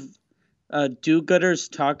sort of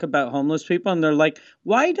do-gooders talk about homeless people, and they're like,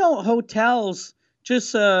 why don't hotels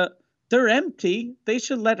just they're empty, they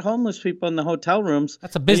should let homeless people in the hotel rooms.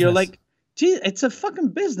 That's a And business. you're like, gee, it's a fucking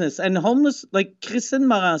business. And homeless, like Christine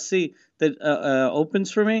Morancy that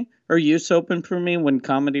opens for me, or used to open for me when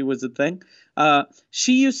comedy was a thing.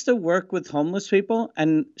 She used to work with homeless people,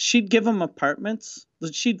 and she'd give them apartments.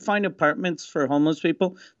 She'd find apartments for homeless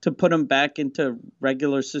people to put them back into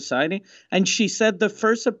regular society. And she said the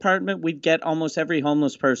first apartment we'd get almost every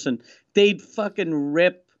homeless person, they'd fucking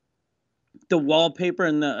rip the wallpaper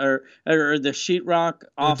and the or the sheetrock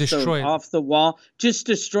off the wall, just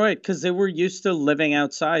destroy it, because they were used to living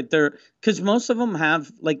outside. Because most of them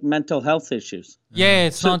have like mental health issues. Yeah,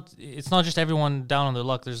 it's not just everyone down on their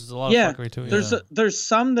luck. There's a lot of fuckery to it. There's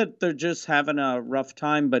some that they're just having a rough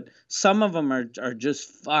time, but some of them are just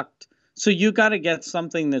fucked. So you got to get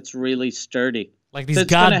something that's really sturdy, like these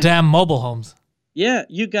goddamn mobile homes. Yeah,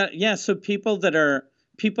 so people that are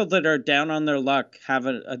down on their luck have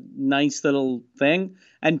a nice little thing,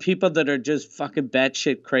 and people that are just fucking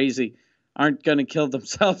batshit crazy aren't going to kill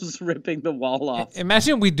themselves ripping the wall off.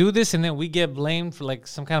 Imagine we do this and then we get blamed for like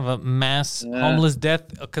some kind of a mass homeless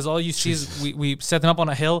death, because all you see is we set them up on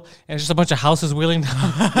a hill and it's just a bunch of houses wheeling down.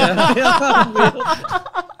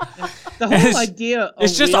 The whole idea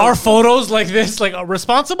it's just our photos like this, like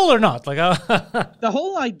responsible or not, like the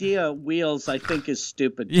whole idea of wheels, I think, is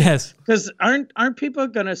stupid. Yes, because aren't people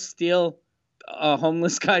gonna steal a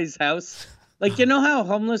homeless guy's house? Like, you know how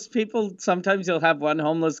homeless people, sometimes you'll have one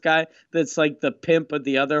homeless guy that's like the pimp of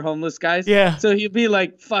the other homeless guys. Yeah. So he'd be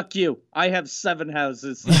like, "Fuck you! I have 7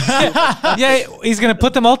 houses." Yeah, he's gonna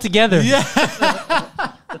put them all together. Yeah.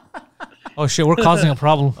 Oh shit, we're causing a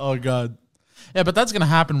problem. Oh god. Yeah, but that's gonna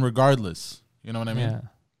happen regardless. You know what I mean? Yeah.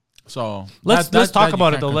 So let's talk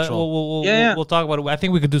about it though. We'll talk about it. I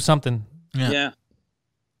think we could do something. Yeah.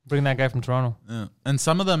 Bring that guy from Toronto. Yeah. And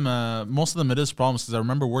some of them, most of them, it is problems, because I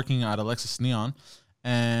remember working at Alexis Neon,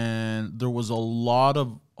 and there was a lot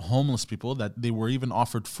of homeless people that they were even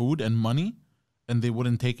offered food and money, and they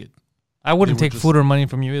wouldn't take it. I wouldn't take food or money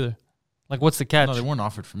from you either. Like, what's the catch? No, they weren't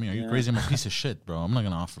offered for me. Are you crazy? I'm a piece of shit, bro. I'm not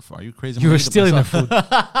gonna offer for. Are you crazy? You were stealing the food.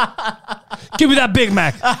 Give me that Big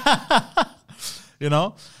Mac. You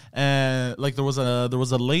know, and like there was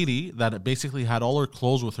a lady that basically had all her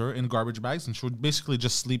clothes with her in garbage bags, and she would basically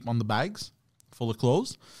just sleep on the bags full of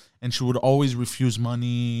clothes, and she would always refuse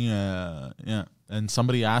money. Yeah, and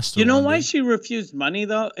somebody asked her. You know why she refused money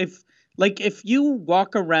though? If you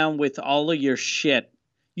walk around with all of your shit,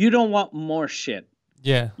 you don't want more shit.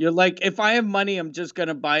 Yeah. You're like, if I have money, I'm just going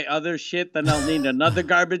to buy other shit. Then I'll need another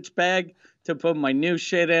garbage bag to put my new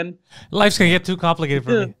shit in. Life's going to get too complicated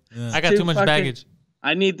for me. Yeah. I got too much baggage.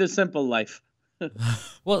 I need the simple life.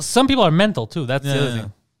 Well, some people are mental too. That's the other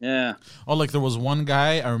thing. Yeah. Oh, like there was one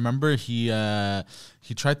guy, I remember he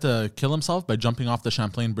tried to kill himself by jumping off the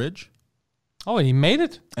Champlain Bridge. Oh, he made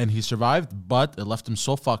it? And he survived, but it left him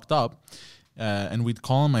so fucked up. And we'd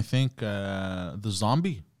call him, I think, the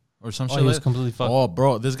zombie. Or some shit. He was completely fucked. Oh,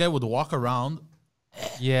 bro, this guy would walk around.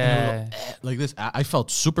 Yeah. Like this. I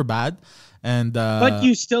felt super bad. And but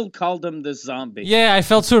you still called him the zombie. Yeah, I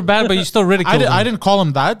felt super bad, but you still ridiculed him. I didn't call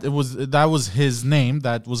him that. That was his name.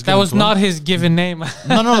 That was not his given name.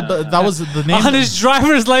 No, but that was the name. On his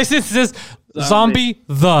driver's license, it says Zombie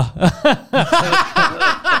the.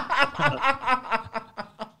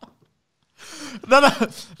 No,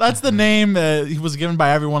 that's the name he was given by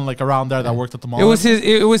everyone like around there that worked at the mall. It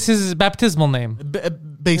was his baptismal name.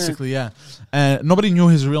 Basically, yeah. Nobody knew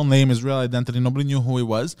his real name, his real identity. Nobody knew who he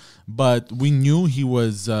was, but we knew he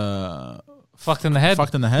was fucked in the head.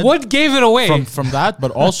 Fucked in the head. What gave it away? From that,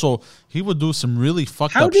 but also he would do some really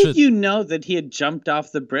fucked up shit. How did you know that he had jumped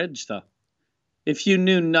off the bridge though? If you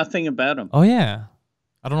knew nothing about him. Oh yeah.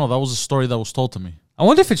 I don't know. That was a story that was told to me. I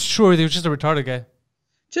wonder if it's true or he was just a retarded guy.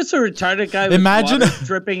 Just a retarded guy with water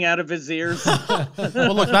dripping out of his ears.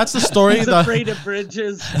 Well, look, that's the story. He's afraid of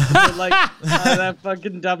bridges. Like, that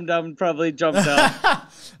fucking dum-dum probably jumped out.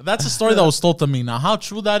 That's a story that was told to me. Now, how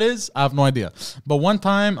true that is, I have no idea. But one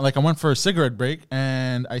time, like, I went for a cigarette break,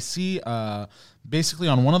 and I see basically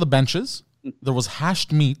on one of the benches, there was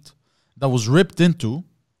hashed meat that was ripped into,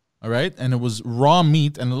 all right? And it was raw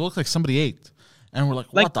meat, and it looked like somebody ate. And we're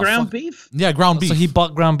like, what the fuck? Like ground beef? Yeah, ground beef. So he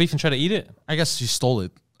bought ground beef and tried to eat it? I guess he stole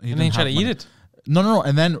it. And then he tried to eat it? No.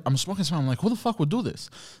 And then I'm smoking something. I'm like, who the fuck would do this?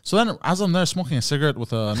 So then as I'm there smoking a cigarette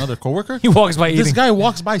with another coworker, he walks by eating. This guy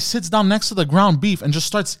walks by, sits down next to the ground beef and just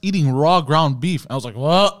starts eating raw ground beef. I was like,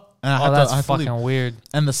 what? And that's fucking weird.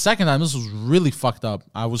 And the second time, this was really fucked up.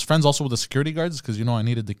 I was friends also with the security guards because, you know, I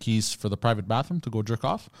needed the keys for the private bathroom to go jerk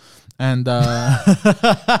off. And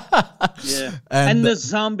Yeah. And the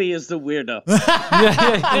zombie is the weirdo.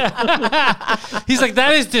 He's like,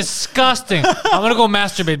 that is disgusting. I'm gonna go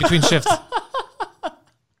masturbate between shifts.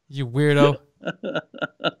 You weirdo.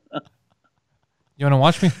 You wanna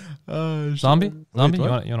watch me? Zombie? Zombie? You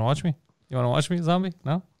wanna watch me? You wanna watch me, zombie?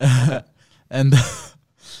 No? Okay.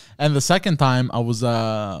 And the second time I was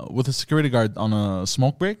with a security guard on a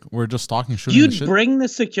smoke break. We're just talking, shooting. You'd bring the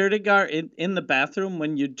security guard in the bathroom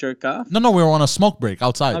when you jerk off? No, we were on a smoke break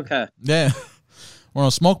outside. Okay. Yeah. We're on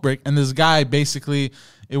a smoke break, and this guy basically,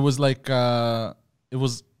 it was like it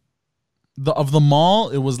was of the mall,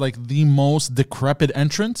 it was like the most decrepit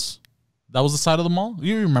entrance. That was the side of the mall.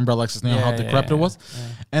 You remember, Alexis, how decrepit it was? Yeah.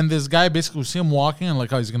 And this guy, basically, we see him walking and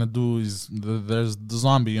like, oh, he's going to do, there's the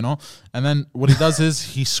zombie, you know? And then what he does is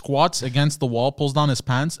he squats against the wall, pulls down his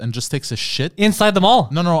pants, and just takes a shit. Inside the mall?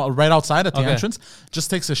 No, right outside at the entrance. Just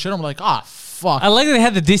takes a shit. I'm like, fuck. I like that they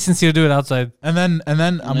had the decency to do it outside. And then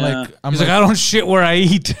I'm like, he's like, I don't shit where I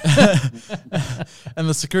eat. And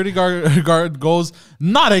the security guard goes,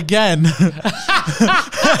 not again.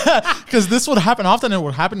 Because this would happen often. It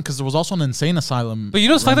would happen because there was also an insane asylum. But you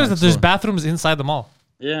know what's funny is that there's bathrooms inside the mall.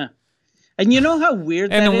 Yeah. And you know how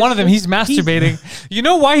weird and that is? And in one of them, he's masturbating. You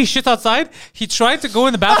know why he shits outside? He tried to go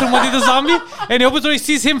in the bathroom when he's the zombie, and he opens the door, he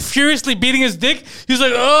sees him furiously beating his dick. He's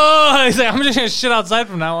like, oh! He's like, I'm just going to shit outside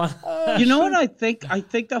from now on. You know what I think? I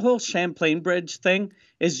think the whole Champlain Bridge thing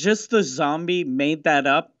is just the zombie made that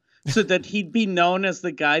up so that he'd be known as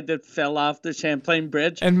the guy that fell off the Champlain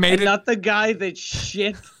Bridge and not the guy that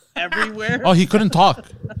shit everywhere. Oh, he couldn't talk.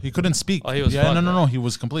 He couldn't speak. Oh, he was fucked, no. He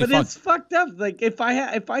was completely fucked. But it's fucked up. Like if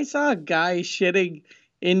I saw a guy shitting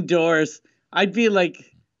indoors, I'd be like,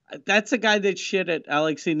 that's a guy that shit at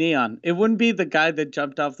Alexi Neon. It wouldn't be the guy that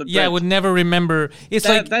jumped off the bridge. Yeah, I would never remember. It's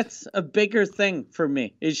that's a bigger thing for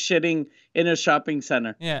me, is shitting in a shopping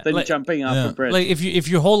center than jumping off a bridge. Like if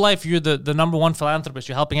your whole life you're the number one philanthropist,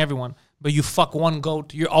 you're helping everyone, but you fuck one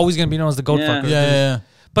goat, you're always gonna be known as the goat fucker. Yeah.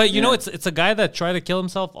 But you know, it's a guy that tried to kill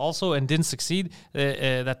himself also and didn't succeed.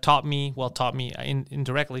 That taught me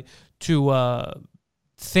indirectly to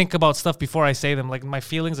think about stuff before I say them. Like my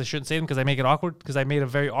feelings, I shouldn't say them because I make it awkward. Because I made a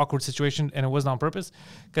very awkward situation and it wasn't on purpose.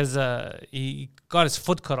 Because he got his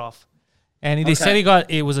foot cut off, and they said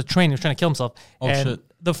it was a train. He was trying to kill himself. Oh shit!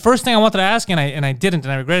 The first thing I wanted to ask, and I didn't,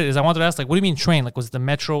 and I regret it, is I wanted to ask, like, what do you mean train? Like, was it the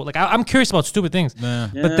metro? Like, I'm curious about stupid things.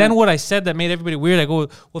 But then what I said that made everybody weird, I go, well,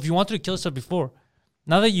 if you wanted to kill yourself before,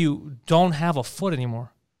 now that you don't have a foot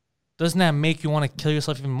anymore, doesn't that make you want to kill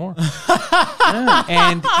yourself even more?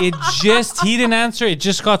 And he didn't answer. It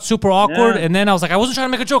just got super awkward. And then I was like, I wasn't trying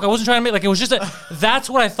to make a joke. I wasn't trying to make, like, it was just that's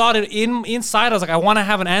what I thought inside. I was like, I want to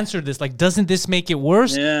have an answer to this. Like, doesn't this make it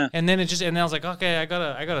worse? Yeah. And then and I was like, okay, I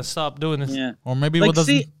gotta stop doing this. Yeah. Or maybe what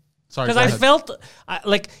doesn't. Sorry. Because I felt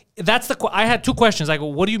like I had two questions. Like,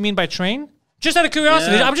 what do you mean by train? Just out of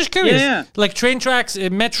curiosity. I'm just curious. Yeah. Like train tracks,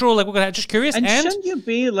 metro, like we're just curious. And shouldn't you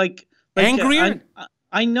be like angrier?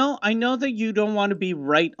 I know that you don't want to be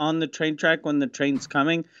right on the train track when the train's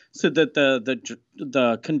coming so that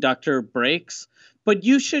the conductor brakes, but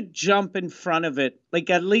you should jump in front of it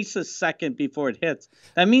like at least a second before it hits.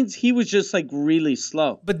 That means he was just like really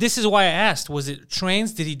slow. But this is why I asked, was it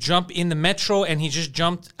trains? Did he jump in the metro and he just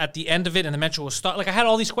jumped at the end of it and the metro was stopped? Like I had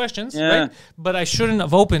all these questions, right? But I shouldn't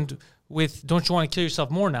have opened with, don't you want to kill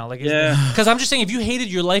yourself more now? Like, because I'm just saying, if you hated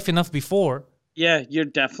your life enough before, you're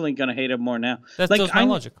definitely gonna hate it more now. That's my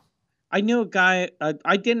logic. I knew a guy.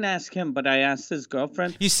 I didn't ask him, but I asked his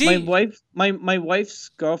girlfriend. You see, my wife's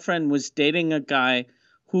girlfriend was dating a guy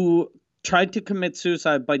who tried to commit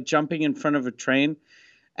suicide by jumping in front of a train,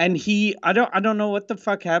 and I don't know what the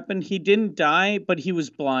fuck happened. He didn't die, but he was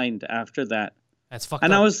blind after that. That's fucked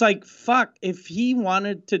And up. I was like, fuck. If he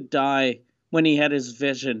wanted to die when he had his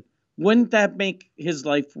vision, wouldn't that make his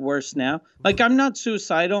life worse now? Like, I'm not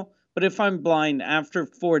suicidal, but if I'm blind after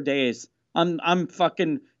 4 days, I'm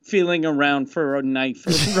fucking feeling around for a knife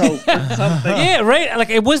or rope or something. Yeah, right. Like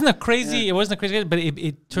it wasn't a crazy, but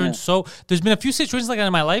it turned so. There's been a few situations like that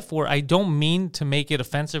in my life where I don't mean to make it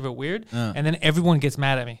offensive or weird, and then everyone gets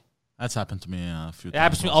mad at me. That's happened to me a few times. It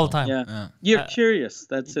happens to me all the time. Yeah. You're curious.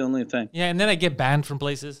 That's the only thing. Yeah, and then I get banned from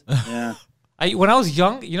places. Yeah. When I was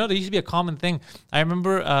young, there used to be a common thing. I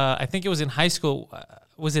remember, I think it was in high school.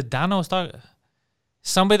 Was it Dano? I was talking.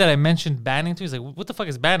 Somebody that I mentioned banning to, he's like, what the fuck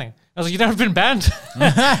is banning? I was like, you've never been banned?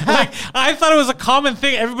 Like, I thought it was a common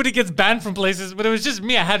thing. Everybody gets banned from places, but it was just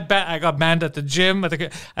me. I got banned at the gym.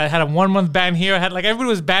 I had a 1 month ban here. Everybody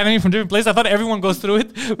was banning me from different places. I thought everyone goes through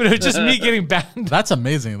it, but it was just me getting banned. That's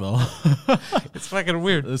amazing, though. It's fucking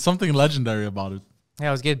weird. There's something legendary about it.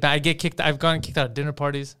 Yeah, I get kicked. I've gotten kicked out of dinner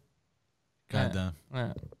parties. God damn.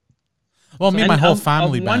 Yeah. Well, me and my whole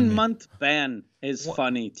family a banned 1 me. month ban is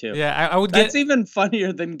funny too. Yeah, I would get. That's even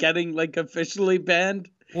funnier than getting like officially banned.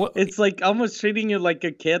 What- It's like almost treating you like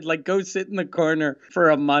a kid. Like go sit in the corner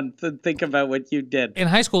for a month and think about what you did. in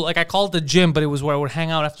high school, like I called the gym, but it was where I would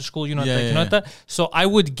hang out after school. You know, Yeah, like, yeah, you know yeah. that. So I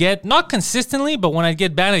would get not consistently, but when I'd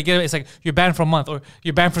get banned, it's like you're banned for a month or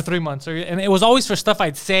you're banned for 3 months, and it was always for stuff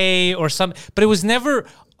I'd say or something. But it was never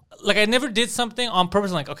like I never did something on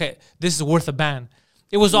purpose. Like, okay, this is worth a ban.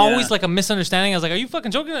 It was always like a misunderstanding. I was like, "Are you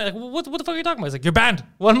fucking joking? Like, what the fuck are you talking about?" It's like you're banned,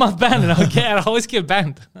 1 month ban, and I'd always get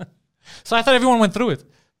banned. So I thought everyone went through it,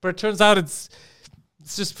 but it turns out it's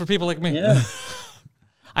just for people like me. Yeah.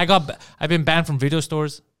 I've been banned from video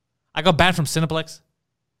stores. I got banned from Cineplex.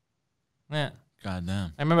 Yeah. God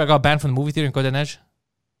damn. I remember I got banned from the movie theater in Codenej.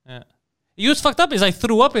 Yeah. You know what's fucked up is I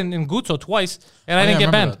threw up in Guzzo twice and I Oh, didn't yeah, get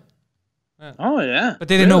I banned. remember Oh yeah. But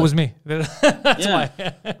they didn't know it was me. That's Yeah.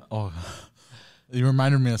 why. Oh, you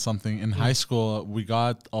reminded me of something. In high school, we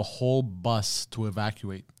got a whole bus to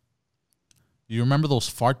evacuate. You remember those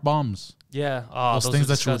fart bombs? Yeah. Oh, Those those things are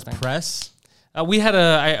that you would disgusting. press? We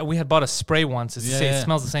had bought a spray once. It's the same, Yeah. it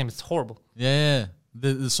smells the same. It's horrible. Yeah.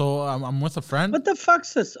 So I'm with a friend. What the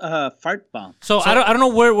fuck's this fart bomb? So I don't know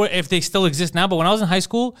where if they still exist now, but when I was in high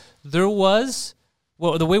school, there was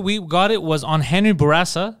the way we got it was on Henry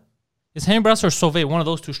Bourassa. It's Henry Bourassa or Sauvé, one of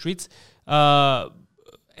those two streets,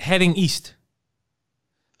 heading east.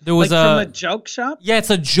 There was Like from a joke shop? yeah, it's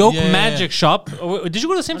a joke Yeah. magic shop. Did you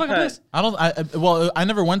go to the same fucking Okay. place? I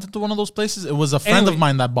never went into one of those places. It was a friend Anyway, of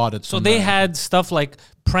mine that bought it. So from they there. had stuff like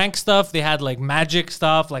prank stuff. They had like magic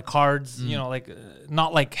stuff, like cards. You know, like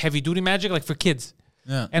not like heavy duty magic, like for kids.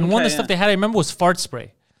 Yeah. And one of the Okay, stuff yeah. they had, I remember, was fart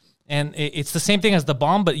spray. And it's the same thing as the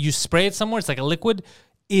bomb, but you spray it somewhere. It's like a liquid.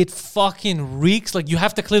 It fucking reeks. Like you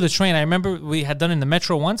have to clear the train. I remember we had done it in the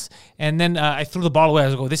metro once, and then I threw the bottle away. I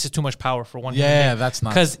was like, "Oh, this is too much power for one." Yeah, that's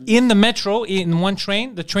not. Because in the metro, in one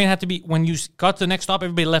train, the train had to be when you got to the next stop,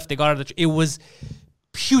 everybody left. They got out of the. It was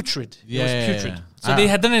putrid. It Yeah, was yeah, putrid. yeah. So they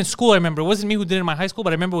had done it in school. I remember it wasn't me who did it in my high school,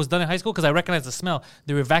 but I remember it was done in high school because I recognized the smell.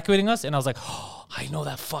 They were evacuating us, and I was like, "Oh, I know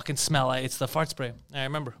that fucking smell. It's the fart spray." I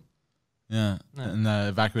remember. Yeah. And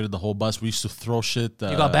evacuated the whole bus. We used to throw shit.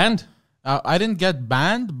 You got banned. I didn't get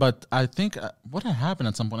banned, but I think what had happened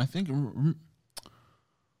at some point. I think I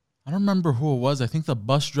don't remember who it was. I think the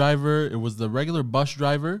bus driver. It was the regular bus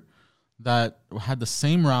driver that had the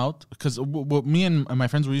same route. Because what me and my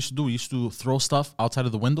friends we used to do, we used to throw stuff outside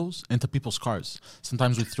of the windows into people's cars.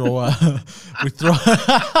 Sometimes we throw, we throw,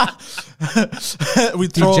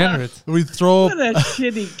 Degenerate. we throw What a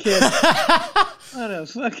shitty kid. What a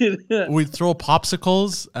fucking. we throw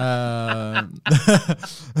popsicles.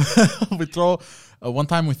 We throw. One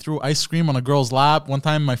time we threw ice cream on a girl's lap. One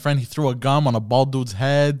time my friend he threw a gum on a bald dude's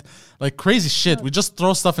head. Like crazy shit. We just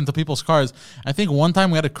throw stuff into people's cars. I think one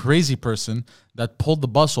time we had a crazy person that pulled the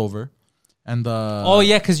bus over, and Oh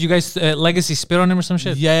yeah, because you guys legacy spit on him or some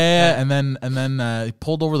shit. yeah, and then he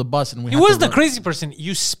pulled over the bus, and we He had was to the crazy person.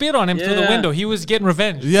 You spit on him through the Yeah. window. He was getting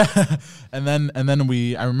revenge. Yeah, and then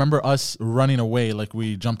I remember us running away. Like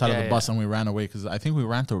we jumped out of Yeah, the bus and we ran away because I think we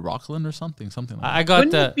ran to Rockland or something like that. I got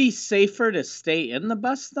Wouldn't it be safer to stay in the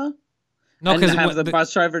bus though? no And because have the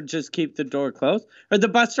bus driver just keep the door closed, or the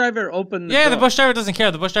bus driver open the yeah, door? the bus driver doesn't care.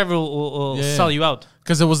 The bus driver will Yeah. sell you out.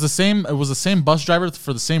 Because it was the same. It was the same bus driver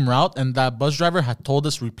for the same route, and that bus driver had told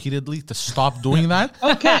us repeatedly to stop doing that.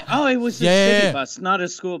 Okay. Oh, it was a Yeah, city yeah. bus, not a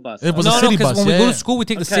school bus. It was No, a city because bus. when we yeah, go yeah. to school, we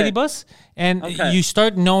take the Okay. city bus, and Okay. you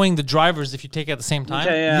start knowing the drivers if you take it at the same time.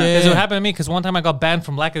 Okay, yeah. Yeah. Because it happened to me. Because one time I got banned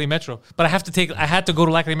from Lackaday Metro, but I had to go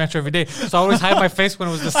to Lackaday Metro every day, so I always hide my face when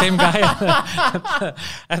it was the same guy.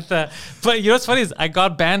 But you know what's funny is I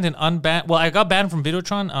got banned and unbanned. Well, I got banned from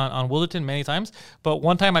Videotron on Wilderton many times, but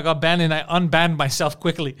one time I got banned and I unbanned myself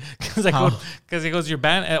quickly because he goes, "You're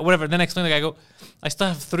banned." Whatever. Then I explained, like, I go, "I still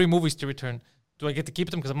have 3 movies to return. Do I get to keep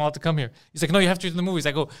them because I'm allowed to come here?" He's like, "No, you have to return the movies."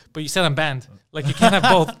 I go, "But you said I'm banned. Like you can't have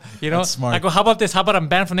both." You know? That's smart. I go, "How about this? How about I'm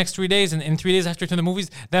banned for the next 3 days, and in 3 days I have to return the movies?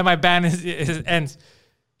 Then my ban ends."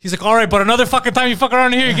 He's like, "All right, but another fucking time you fuck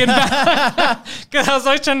around here, you're getting banned." Because I was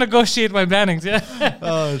always trying to negotiate my bannings. Yeah.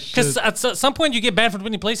 Oh Because shit! at some point you get banned from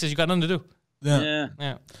 20 places, you got nothing to do. Yeah. Yeah.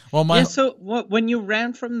 Yeah. Well, my Yeah. So when you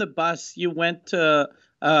ran from the bus, you went to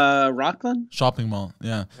Rockland. shopping mall.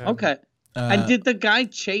 Yeah. Okay. And did the guy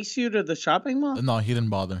chase you to the shopping mall? No, he didn't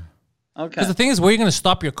bother. Okay. Because the thing is, where you're gonna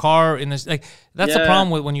stop your car in this, like, that's the Yeah. problem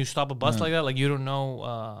with when you stop a bus like that. Like, you don't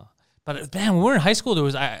know. But man, when we were in high school, there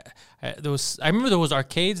was I remember there was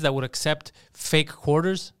arcades that would accept fake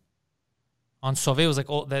quarters. on Sauvé. It was like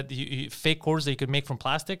fake quarters that you could make from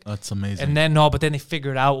plastic. That's amazing. And then but then they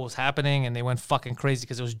figured out what was happening and they went fucking crazy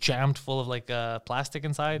because it was jammed full of like plastic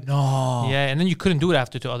inside. No. Yeah, and then you couldn't do it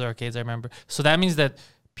after to other arcades, I remember. So that means that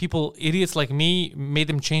idiots like me, made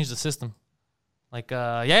them change the system. Like,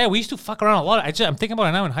 we used to fuck around a lot. I'm thinking about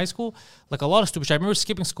it now in high school, like a lot of stupid shit. I remember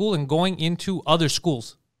skipping school and going into other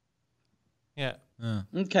schools. Yeah.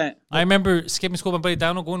 Okay. I remember skipping school with my buddy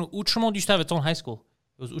Dano, going to Outremont. Used to have its own high school.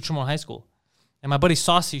 It was Outremont High School. And my buddy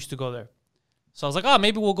Saucy used to go there. So I was like,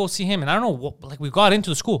 maybe we'll go see him. And I don't know, we got into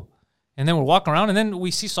the school. And then we're walking around, and then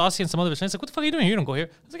we see Saucy and some other friends. Like, what the fuck are you doing here? You don't go here.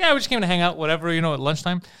 I was like, we just came to hang out, whatever, at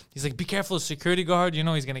lunchtime. He's like, be careful, the security guard, he's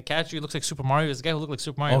going to catch you. He looks like Super Mario. There's a guy who looked like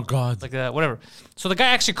Super Mario. Oh, God. Like, whatever. So the guy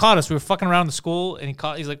actually caught us. We were fucking around the school, and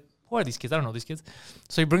he's like, who are these kids? I don't know these kids.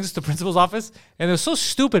 So he brings us to the principal's office, and it was so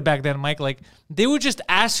stupid back then, Mike. Like, they would just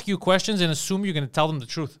ask you questions and assume you're going to tell them the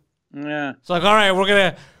truth. Yeah. So like, all right, we're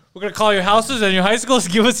gonna call your houses and your high schools.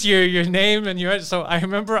 Give us your name and your. So I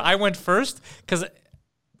remember I went first because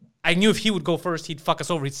I knew if he would go first, he'd fuck us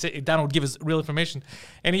over. Dan would give us real information,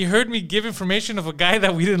 and he heard me give information of a guy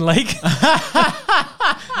that we didn't like.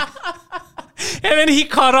 And then he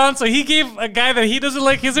caught on, so he gave a guy that he doesn't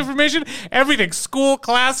like his information, everything, school,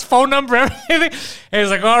 class, phone number, everything. And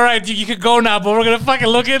he's like, all right, you can go now, but we're gonna fucking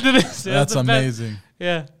look into this. That's amazing.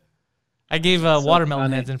 Yeah. I gave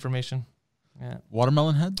Watermelon Head's information. Yeah.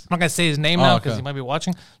 Watermelon Heads? I'm not gonna say his name now because okay. he might be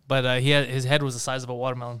watching, but his head was the size of a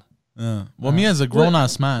watermelon. Yeah. Well, me as a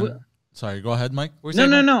grown-ass man. Sorry, go ahead, Mike.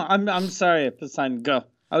 No. I'm sorry, Poseidon. Go.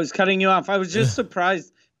 I was cutting you off. I was just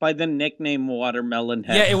surprised by the nickname Watermelon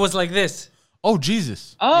Head. Yeah, it was like this. Oh,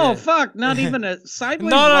 Jesus. Oh, fuck. Not even a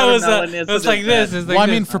sideways No, watermelon. it was like this. It's like Well, I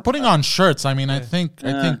this. mean, for putting on shirts, I mean, I think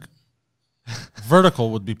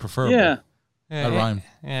vertical would be preferable. Yeah. That rhyme.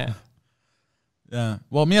 Yeah. Yeah.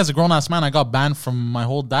 Well, me as a grown-ass man, I got banned from my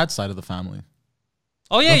whole dad's side of the family.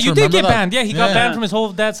 Oh, yeah, Don't you you did remember get that? banned. Yeah, he got banned from his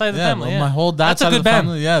whole dad's side of the family. Yeah. My whole dad's That's side a of good the ban.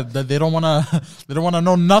 family. Yeah, they don't want to. They don't want to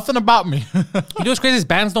know nothing about me. You know what's crazy is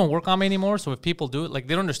bans don't work on me anymore. So if people do it, like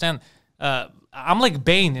they don't understand. I'm like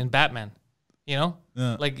Bane in Batman. Yeah.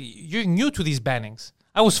 Like you're new to these bannings.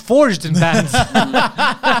 I was forged in bans.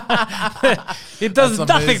 It does That's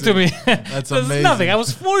nothing to me. That's It does amazing. nothing. I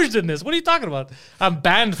was forged in this. What are you talking about? I'm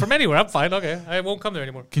banned from anywhere. I'm fine. Okay, I won't come there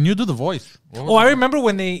anymore. Can you do the voice? Oh, I remember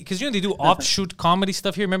when because they do offshoot comedy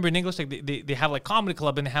stuff here. Remember in English, like they have like comedy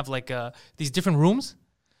club and they have like these different rooms.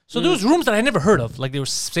 So there was rooms that I never heard of, like they were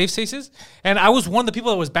safe spaces, and I was one of the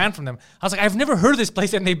people that was banned from them. I was like, I've never heard of this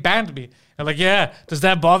place, and they banned me. And like, yeah, does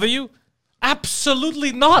that bother you?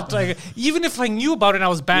 Absolutely not. Like, even if I knew about it and I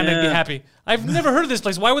was banned, I'd be happy. I've never heard of this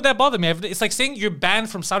place. Why would that bother me? It's like saying you're banned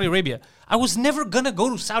from Saudi Arabia. I was never gonna go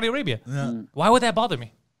to Saudi Arabia. Why would that bother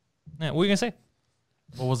me? Yeah, what were you gonna say?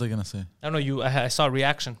 What was I gonna say? I don't know. I saw a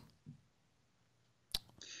reaction.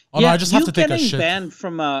 Oh no, I just have to take a getting shit. banned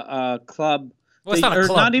from a club. Well, it's not a or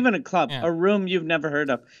club. not even a club, Yeah. a room you've never heard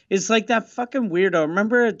of. It's like that fucking weirdo.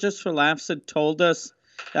 Remember, Just for Laughs had told us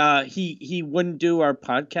he wouldn't do our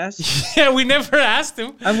podcast, Yeah, we never asked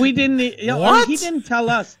him. and we didn't. What? He didn't tell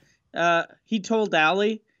us. He told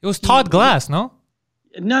Ali. It was Todd Glass, no?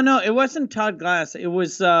 No, it wasn't Todd Glass. It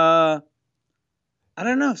was I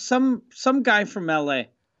don't know, some guy from LA.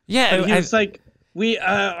 Yeah, And he was like,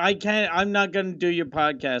 I'm not gonna do your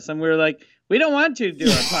podcast, and we were like, we don't want you to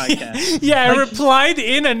do our podcast. yeah, I Like- replied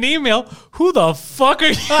in an email. Who the fuck are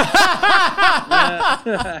you? Who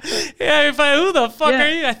the fuck Yeah. are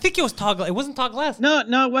you? I think it was Todd Glass. It wasn't Todd Glass. No,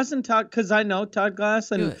 it wasn't Todd, because I know Todd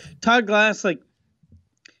Glass, and Todd Glass, like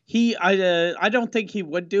I don't think he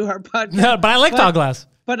would do our podcast. No, but I like Todd Glass.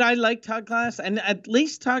 But I like Todd Glass, and at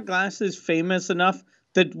least Todd Glass is famous enough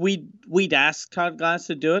that we'd ask Todd Glass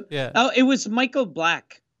to do it. Yeah. Oh, it was Michael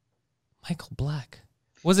Black. Michael Black.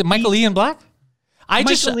 Was it Michael Ian Black? I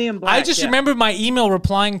just yeah. remember my email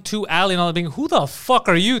replying to Ali and all being, who the fuck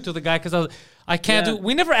are you, to the guy, because I can't do.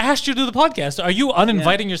 We never asked you to do the podcast. Are you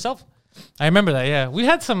uninviting yourself? I remember that. Yeah, we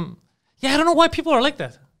had some. Yeah, I don't know why people are like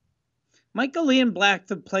that. Michael Ian Black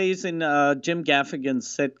that plays in Jim Gaffigan's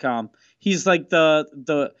sitcom. He's like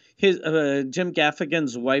his Jim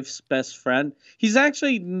Gaffigan's wife's best friend. He's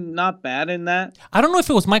actually not bad in that. I don't know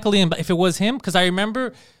if it was Michael Ian, but if it was him, because I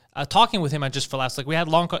remember talking with him at Just for Laughs. Like we had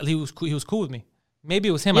long. He was cool with me. Maybe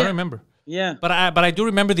it was him. I Yeah. don't remember. Yeah. But I do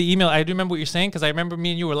remember the email. I do remember what you're saying, because I remember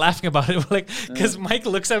me and you were laughing about it. Like, because Mike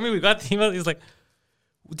looks at me. We got the email. He's like,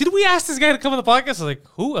 did we ask this guy to come on the podcast? I was like,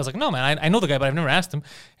 who? I was like, no, man, I know the guy, but I've never asked him.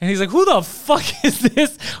 And he's like, who the fuck is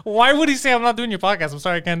this? Why would he say I'm not doing your podcast? I'm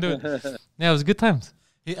sorry, I can't do it. Yeah, it was good times.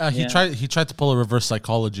 He tried to pull a reverse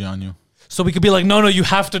psychology on you. So we could be like, no, you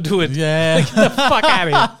have to do it. Yeah. Get the fuck out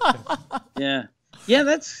of here. Yeah. Yeah,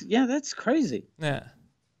 that's crazy. Yeah.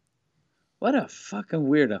 What a fucking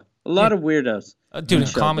weirdo. A lot of weirdos. Dude, in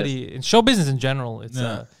show comedy, in show business in general, it's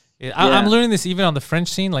Yeah. I'm learning this even on the French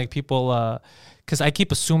scene. Like people, because I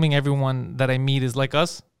keep assuming everyone that I meet is like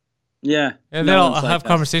us. Yeah. And no then I'll one's have like us.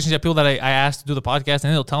 conversations with people that I asked to do the podcast,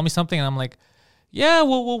 and they'll tell me something, and I'm like, yeah,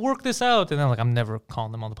 we'll work this out. And then I'm never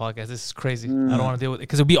calling them on the podcast. This is crazy. I don't want to deal with it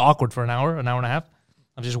because it'll be awkward for an hour and a half.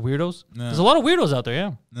 I'm just weirdos. Yeah. There's a lot of weirdos out there,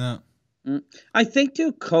 yeah. Yeah. I think,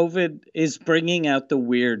 too, COVID is bringing out the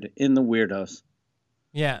weird in the weirdos.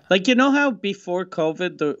 Yeah. Like, you know how before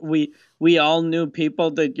COVID, we all knew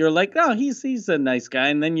people that you're like, oh, he's a nice guy.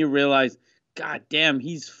 And then you realize, God damn,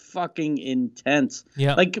 he's fucking intense.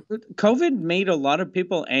 Yeah. Like, COVID made a lot of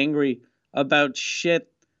people angry about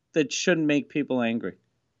shit that shouldn't make people angry.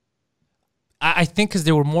 I think because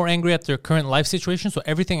they were more angry at their current life situation, so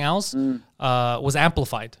everything else was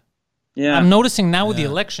amplified. Yeah. I'm noticing now with the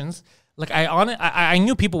elections, like I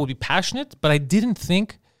knew people would be passionate, but I didn't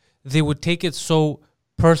think they would take it so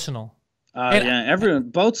personal. And- yeah, everyone,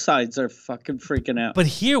 both sides are fucking freaking out. But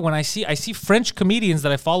here, when I see French comedians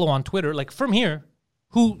that I follow on Twitter, like from here,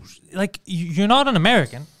 who like you're not an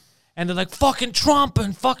American, and they're like fucking Trump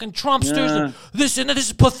and fucking Trumpsters, and this and that, this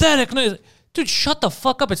is pathetic. And it's like, dude, shut the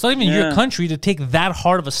fuck up! It's not even your country to take that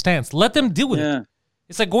hard of a stance. Let them deal with it.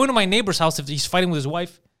 It's like going to my neighbor's house if he's fighting with his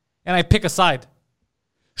wife, and I pick a side.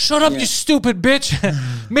 Shut up, you stupid bitch!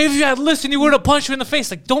 Maybe if you had listened, you would have punched you in the face.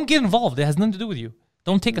 Like, don't get involved. It has nothing to do with you.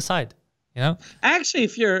 Don't take a side. You know? Actually,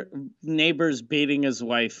 if your neighbor's beating his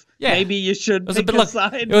wife, Yeah. maybe you should pick a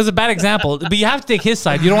side. It was a bad example, but you have to take his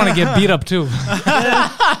side. You don't want to get beat up too.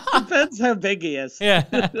 Depends how big he is. Yeah.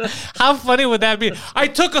 How funny would that be? I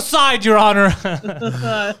took a side, Your Honor.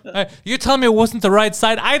 You're telling me it wasn't the right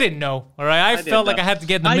side? I didn't know. All right. I felt like I had to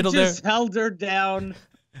get in the middle there. I just held her down.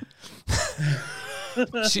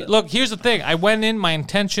 Look, here's the thing. I went in, my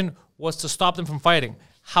intention was to stop them from fighting.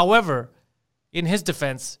 However, in his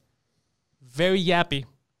defense, very yappy,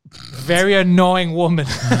 very annoying woman.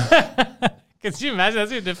 Can you imagine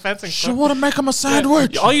that's your defense? She want to make him a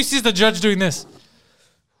sandwich. All you see is the judge doing this.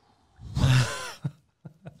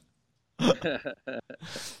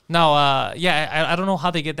 No, I don't know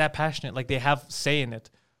how they get that passionate. Like they have say in it.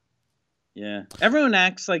 Yeah. Everyone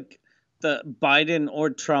acts like the Biden or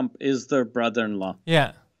Trump is their brother-in-law.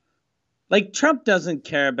 Yeah. Like Trump doesn't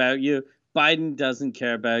care about you. Biden doesn't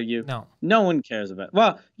care about you. No one cares about.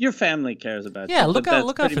 Well, your family cares about you. Yeah, look out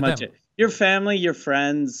for them. It. Your family, your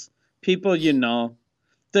friends, people you know.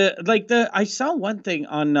 I saw one thing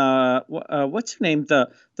on what's her name? The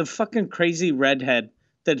fucking crazy redhead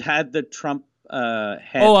that had the Trump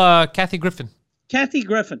head. Oh, Kathy Griffin. Kathy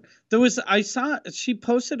Griffin. She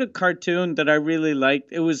posted a cartoon that I really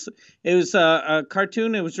liked. It was a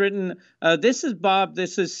cartoon. It was written, this is Bob,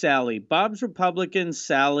 this is Sally. Bob's Republican,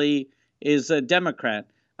 Sally is a Democrat.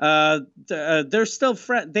 They're still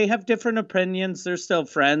friends. They have different opinions. They're still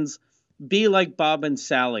friends. Be like Bob and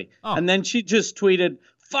Sally. Oh. And then she just tweeted,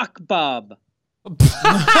 "Fuck Bob."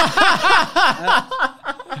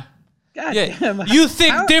 God damn. You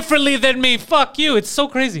think differently than me. Fuck you. It's so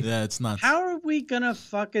crazy. Yeah, it's nuts. How are we gonna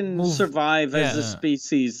fucking survive as a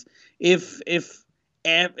species if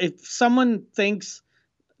someone thinks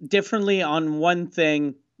differently on one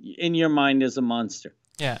thing in your mind is a monster?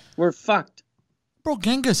 Yeah. We're fucked. Bro,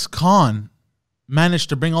 Genghis Khan managed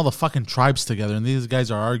to bring all the fucking tribes together, and these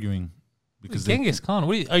guys are arguing because Genghis Khan.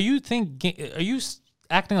 Are you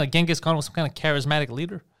acting like Genghis Khan was some kind of charismatic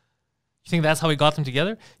leader? You think that's how he got them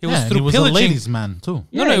together? It was through he was pillaging. a ladies' man too.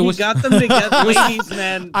 Yeah, he got them together. Ladies'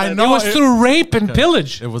 man. I know. It was through rape and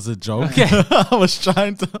pillage. It was a joke. Okay. I was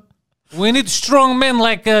trying to. We need strong men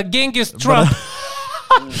like Genghis Trump.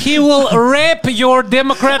 He will rape your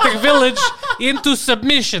democratic village into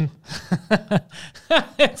submission.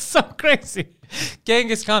 It's so crazy.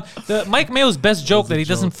 Genghis Khan. Mike Mayo's best joke that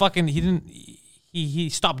he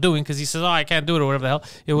stopped doing because he says, "Oh, I can't do it," or whatever the hell.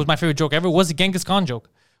 It was my favorite joke ever. Was the Genghis Khan joke?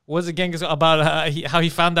 Was it Genghis about how he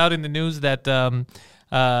found out in the news that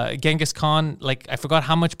Genghis Khan, like I forgot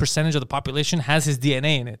how much percentage of the population has his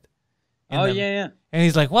DNA in it. Yeah. And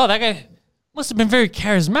he's like, "Wow, that guy must have been very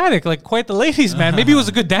charismatic, like quite the ladies' man. Maybe he was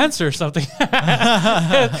a good dancer or something."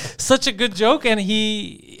 Such a good joke, and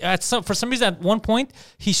for some reason at one point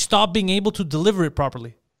he stopped being able to deliver it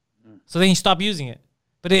properly, so then he stopped using it.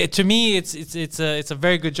 But to me, it's a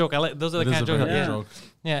very good joke. I like those are the kind of jokes.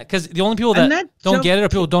 Yeah, because the only people that don't get it are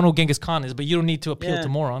people who don't know who Genghis Khan is. But you don't need to appeal to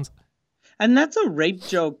morons. And that's a rape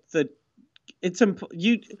joke that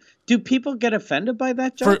do people get offended by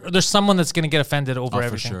that joke? There's someone that's going to get offended over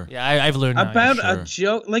everything. For sure. Yeah, I've learned about a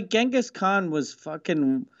joke like Genghis Khan was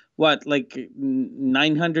what, like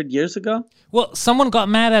 900 years ago? Well, someone got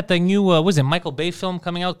mad at the new, was it Michael Bay film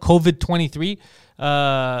coming out, COVID-23,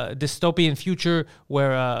 dystopian future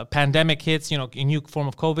where pandemic hits, a new form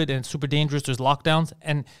of COVID and it's super dangerous. There's lockdowns.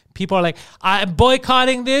 And people are like, I'm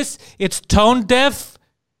boycotting this. It's tone deaf.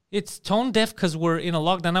 It's tone deaf because we're in a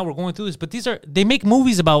lockdown now. We're going through this. But they make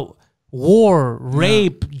movies about war,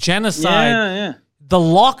 rape, genocide. Yeah. The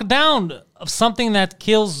lockdown of something that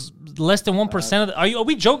kills less than 1% of the, are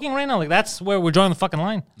we joking right now? Like, that's where we're drawing the fucking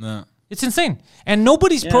line. No. It's insane. And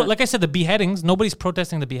nobody's like I said, the beheadings, nobody's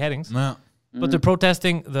protesting the beheadings. No. But they're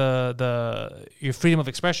protesting your freedom of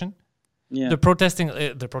expression. Yeah. They're protesting.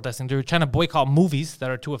 They're trying to boycott movies that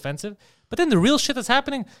are too offensive. But then the real shit that's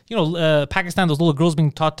happening, Pakistan, those little girls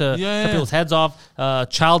being taught to cut people's heads off,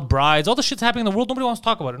 child brides, all the shit's happening in the world. Nobody wants to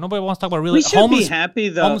talk about it. Nobody wants to talk about it really. We should be happy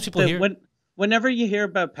though. Homeless people here. Whenever you hear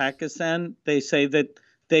about Pakistan, they say that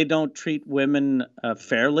they don't treat women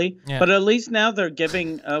fairly. Yeah. But at least now they're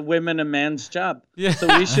giving women a man's job. Yeah. So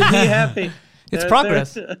we should be happy. It's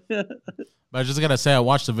progress. But I just gotta say, I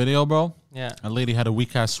watched the video, bro. Yeah. A lady had a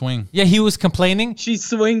weak ass swing. Yeah, he was complaining. She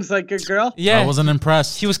swings like a girl. Yeah. I wasn't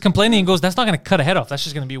impressed. He was complaining and goes, that's not going to cut a head off. That's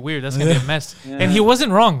just going to be weird. That's going to be a mess. And he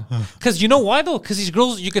wasn't wrong. Because you know why, though? Because these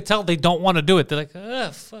girls, you could tell they don't want to do it. They're like,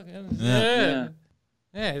 fuck.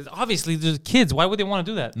 Yeah. Obviously, there's kids. Why would they want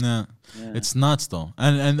to do that? Yeah. It's nuts, though.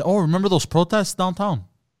 And remember those protests downtown?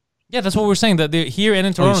 Yeah, that's what we're saying. That here and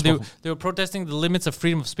in Toronto, spoke. they were protesting the limits of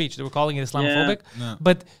freedom of speech. They were calling it Islamophobic. Yeah.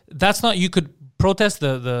 But that's not, you could protest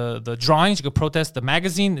the drawings, you could protest the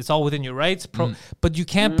magazine. It's all within your rights. But you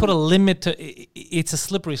can't put a limit to it's a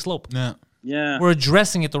slippery slope. Yeah. Yeah. We're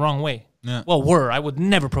addressing it the wrong way. Yeah. Well, I would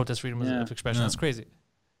never protest freedom of expression. That's crazy.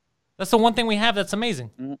 That's the one thing we have that's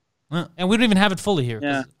amazing. Yeah. And we don't even have it fully here.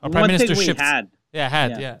 Yeah. Our prime One minister thing we shipped. had.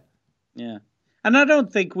 Yeah. Yeah. And I don't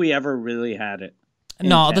think we ever really had it.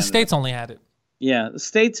 No, Canada. the States only had it. Yeah, the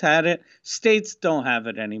States had it. States don't have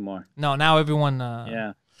it anymore. No, now everyone.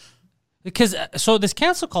 Yeah. Because so this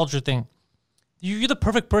cancel culture thing, you're the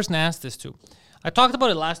perfect person to ask this to. I talked about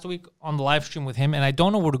it last week on the live stream with him, and I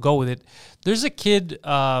don't know where to go with it. There's a kid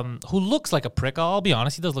who looks like a prick. I'll be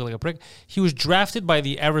honest, he does look like a prick. He was drafted by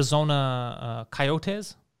the Arizona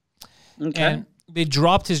Coyotes. Okay. And they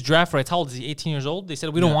dropped his draft rights. How old is he? 18 years old. They said,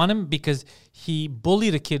 we don't want him because he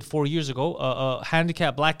bullied a kid 4 years ago, a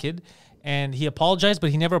handicapped black kid, and he apologized, but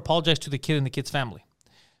he never apologized to the kid and the kid's family.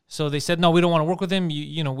 So they said, no, we don't want to work with him.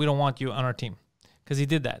 We don't want you on our team because he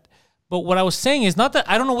did that. But what I was saying is not that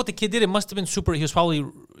I don't know what the kid did. It must have been super. He was probably,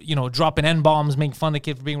 dropping N-bombs, making fun of the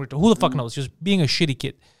kid for being retarded. Who the fuck knows? He was being a shitty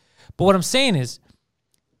kid. But what I'm saying is,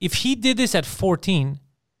 if he did this at 14,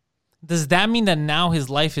 does that mean that now his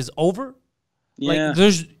life is over? Yeah. Like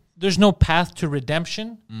there's no path to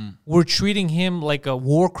redemption. We're treating him like a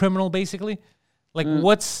war criminal, basically. Like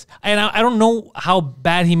I don't know how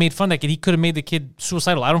bad he made fun of that kid. He could have made the kid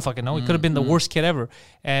suicidal. I don't fucking know. He could have been the worst kid ever.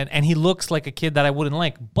 And he looks like a kid that I wouldn't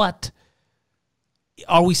like. But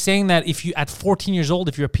are we saying that if you at 14 years old,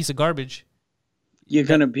 if you're a piece of garbage, you're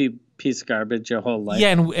gonna be a piece of garbage your whole life?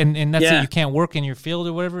 Yeah, and that's it. You can't work in your field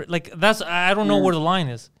or whatever. Like I don't know where the line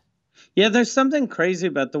is. Yeah, there's something crazy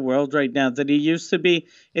about the world right now that it used to be.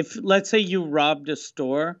 If let's say you robbed a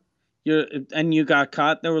store, and you got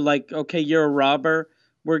caught, they were like, okay, you're a robber.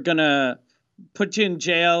 We're gonna put you in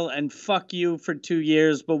jail and fuck you for 2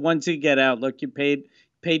 years. But once you get out, look, you paid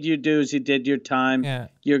your dues, you did your time. Yeah.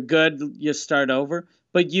 You're good. You start over.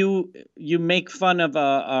 But you make fun of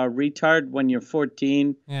a retard when you're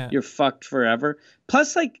 14. Yeah. You're fucked forever.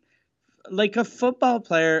 Plus, like a football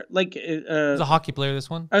player, like He's a hockey player, this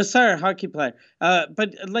one. Oh, sorry, hockey player.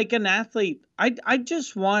 But like an athlete, I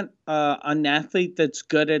just want an athlete that's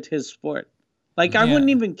good at his sport. Like I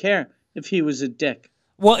wouldn't even care if he was a dick.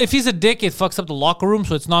 Well, if he's a dick, it fucks up the locker room,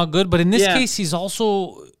 so it's not good. But in this case,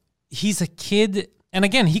 he's a kid. And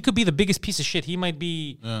again, he could be the biggest piece of shit. He might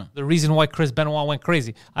be the reason why Chris Benoit went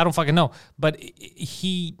crazy. I don't fucking know. But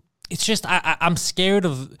it's just, I'm scared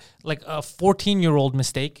of like a 14-year-old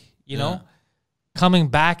mistake, coming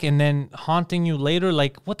back and then haunting you later.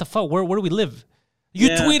 Like, what the fuck? Where do we live? You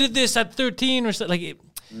tweeted this at 13 or something. Like,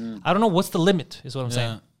 I don't know. What's the limit is what I'm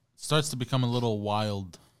saying. It starts to become a little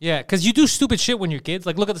wild. Yeah, because you do stupid shit when you're kids.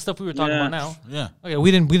 Like, look at the stuff we were talking about now. Yeah. Okay, we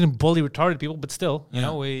didn't bully retarded people, but still,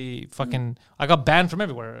 we fucking. I got banned from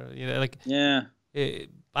everywhere.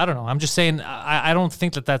 I don't know. I'm just saying. I don't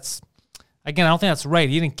think that's. Again, I don't think that's right.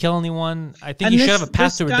 He didn't kill anyone. I think he should have a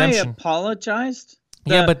path to redemption. This guy apologized.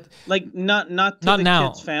 Yeah, but like not to not the now.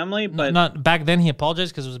 kid's family, but not back then. He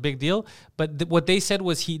apologized because it was a big deal. But what they said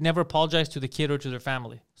was he never apologized to the kid or to their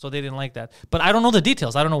family, so they didn't like that. But I don't know the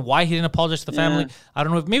details. I don't know why he didn't apologize to the family. I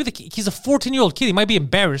don't know if maybe he's a 14-year-old kid. He might be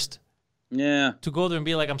embarrassed yeah, to go there and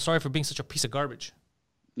be like, "I'm sorry for being such a piece of garbage."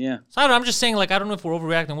 yeah. So I don't know, I'm just saying, like, I don't know if we're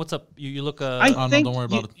overreacting. What's up? You look. I Oh, no, think don't worry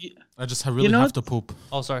about you- it. I just really know have to poop.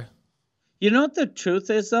 Oh, sorry. You know what the truth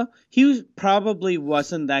is, though? Probably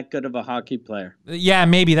wasn't that good of a hockey player. Yeah,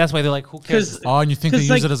 maybe that's why they're like, who cares? 'Cause- Oh, and you think they 'Cause, use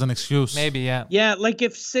like- it as an excuse? Maybe, yeah. Yeah, like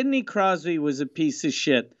if Sidney Crosby was a piece of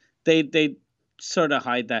shit, they sort of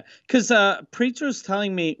hide that. Because Preacher was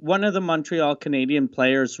telling me one of the Montreal Canadian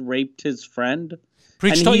players raped his friend.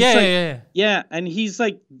 Preach And to, he's yeah, like- yeah. Yeah, and he's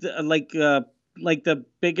like the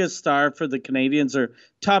biggest star for the Canadians, or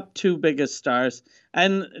top 2 biggest stars.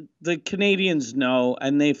 And the Canadians know,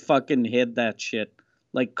 and they fucking hid that shit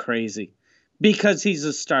like crazy because he's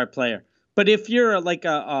a star player. But if you're like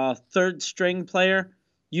a third string player,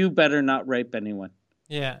 you better not rape anyone.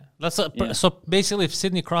 Yeah. So basically, if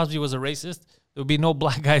Sidney Crosby was a racist, there would be no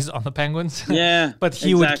black guys on the Penguins. Yeah, But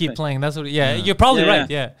he would exactly. keep playing. That's what. Yeah, you're probably Yeah. right.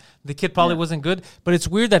 Yeah, the kid probably wasn't good. But it's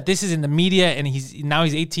weird that this is in the media, and he's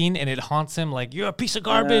 18, and it haunts him. Like, you're a piece of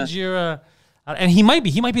garbage. You're a, and he might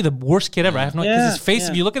be the worst kid ever. I have no, because his face.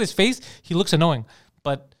 If you look at his face, he looks annoying.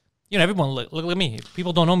 But everyone look at me. If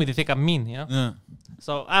people don't know me, they think I'm mean. Yeah.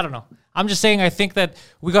 So I don't know. I'm just saying. I think that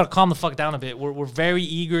we gotta calm the fuck down a bit. We're very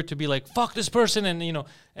eager to be like, fuck this person, and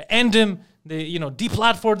end him.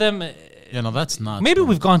 Deplatform them. Yeah, no, that's not. Maybe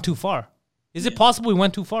we've gone too far. Is it possible we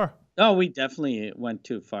went too far? Oh, we definitely went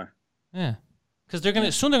too far. Yeah, because they're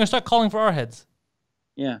gonna start calling for our heads.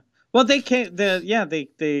 Yeah. Well, they came.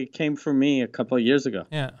 They came for me a couple of years ago.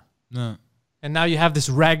 Yeah, Yeah. and now you have this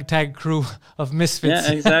ragtag crew of misfits.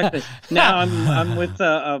 Yeah, exactly. Now I'm with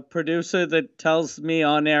a producer that tells me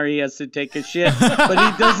on air he has to take a shit, but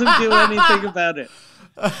he doesn't do anything about it.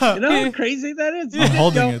 You know how crazy that is? You I'm just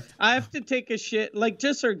holding go, it. I have to take a shit. Like,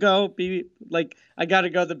 just be like, I got to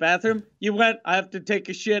go to the bathroom. You went, I have to take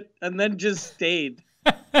a shit, and then just stayed.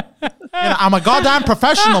 Yeah, I'm a goddamn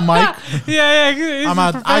professional, Mike.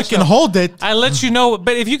 yeah. I can hold it. I let you know,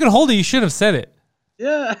 but if you can hold it, you should have said it.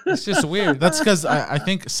 Yeah. It's just weird. That's because I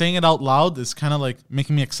think saying it out loud is kind of like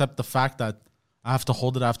making me accept the fact that I have to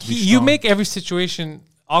hold it. I have to be You strong. make every situation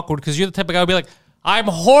awkward because you're the type of guy who'll be like, "I'm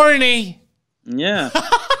horny." Yeah.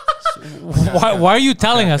 Why are you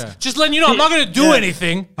telling us? Just letting you know, I'm not gonna do Yeah.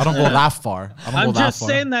 anything. I don't go that far. I don't I'm go that just far.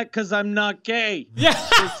 saying that because I'm not gay. Yeah.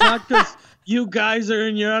 It's not because you guys are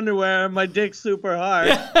in your underwear and my dick's super hard.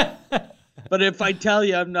 But if I tell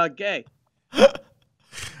you I'm not gay.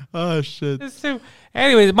 Oh shit.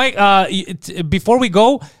 Anyways, Mike, before we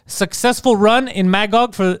go, successful run in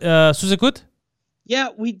Magog for Suzekut? Yeah,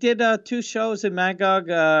 we did 2 shows in Magog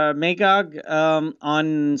on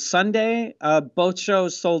Sunday. Both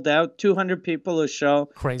shows sold out, 200 people a show.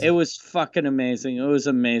 Crazy. It was fucking amazing. It was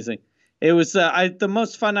amazing. It was the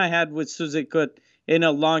most fun I had with Suzekut in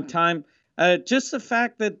a long time. Just the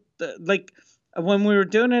fact that when we were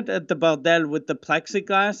doing it at the Bordel with the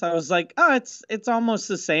plexiglass, I was like, oh, it's almost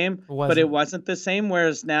the same, but it wasn't the same.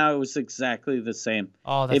 Whereas now it was exactly the same.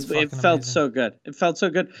 Oh, that's it fucking felt amazing. so good. It felt so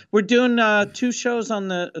good. We're doing 2 shows on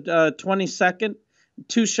the 22nd,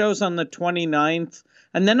 2 shows on the 29th,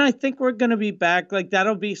 and then I think we're gonna be back. Like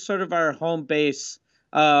that'll be sort of our home base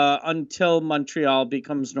until Montreal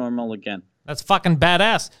becomes normal again. That's fucking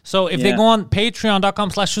badass. So if they Yeah. go on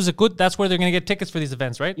patreon.com/Suzekut, that's where they're going to get tickets for these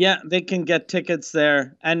events, right? Yeah, they can get tickets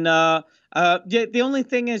there. And the only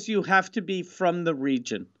thing is you have to be from the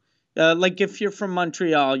region. Like if you're from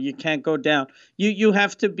Montreal, you can't go down. You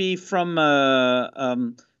have to be from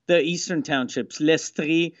the eastern townships,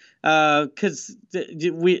 L'Estrie, because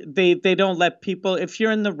they don't let people. If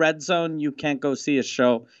you're in the red zone, you can't go see a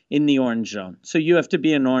show in the orange zone. So you have to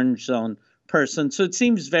be an orange zone person. So it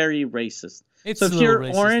seems very racist. It's So a if little you're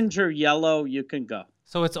racist. orange or yellow, you can go.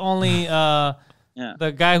 So it's only Yeah.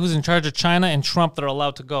 the guy who's in charge of China and Trump that are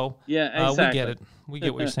allowed to go. Yeah, exactly. We get it. We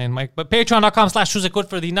get what you're saying, Mike. But patreon.com/Suzekut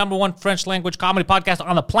for the #1 French language comedy podcast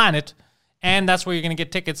on the planet. And that's where you're going to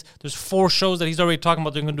get tickets. There's 4 shows that he's already talking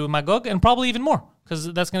about they're going to do in Magog, and probably even more,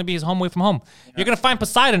 because that's going to be his home away from home. Yeah. You're going to find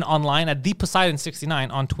Poseidon online at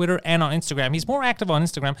ThePoseidon69 on Twitter and on Instagram. He's more active on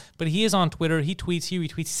Instagram, but he is on Twitter. He tweets, he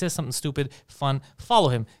retweets, he says something stupid, fun. Follow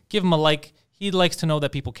him. Give him a like. He likes to know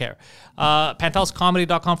that people care.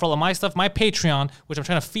 PantelisComedy.com for all of my stuff. My Patreon, which I'm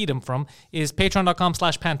trying to feed him from, is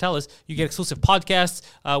patreon.com/Pantelis. You get exclusive podcasts.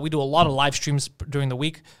 We do a lot of live streams during the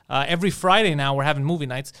week. Every Friday now, we're having movie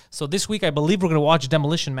nights. So this week, I believe we're going to watch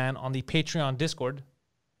Demolition Man on the Patreon Discord.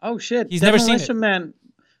 Oh, shit. He's never seen Demolition it. Man.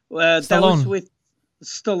 That Stallone. was with...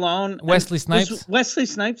 Stallone, Wesley was Snipes. Wesley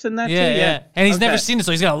Snipes in that Yeah, too. yeah. And he's never Okay. seen it,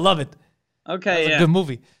 so he's gonna love it. Okay, It's yeah. a good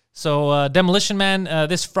movie. So Demolition Man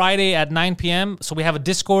this Friday at 9 p.m. So we have a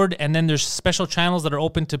Discord, and then there's special channels that are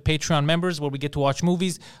open to Patreon members where we get to watch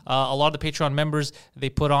movies. A lot of the Patreon members, they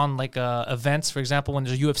put on like events. For example, when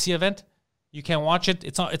there's a UFC event, you can't watch it.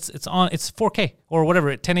 It's 4K or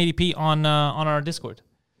whatever, 1080p on our Discord.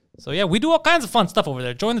 So yeah, we do all kinds of fun stuff over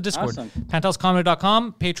there. Join the Discord. Awesome.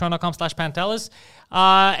 PantelisComedy.com, patreon.com/Pantelis.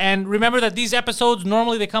 And remember that these episodes,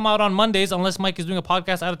 normally they come out on Mondays unless Mike is doing a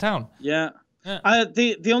podcast out of town. Yeah. Yeah.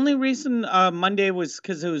 The only reason Monday was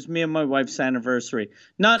because it was me and my wife's anniversary.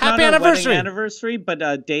 Not Happy our anniversary. wedding anniversary,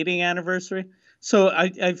 but dating anniversary. So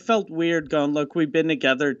I felt weird going, look, we've been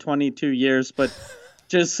together 22 years, but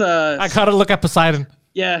just I gotta look at Poseidon.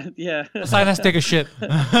 yeah. Poseidon has to take a shit.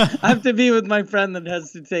 I have to be with my friend that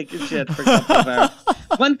has to take a shit for a couple of hours.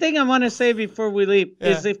 One thing I want to say before we leave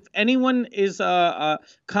is if anyone is a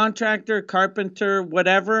contractor, carpenter,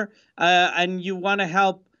 whatever, and you want to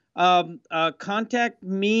help, contact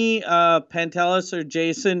me, Pantelis or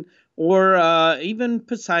Jason, or even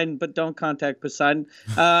Poseidon, but don't contact Poseidon.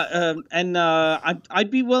 I'd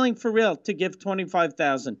be willing for real to give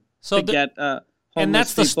 $25,000 to get and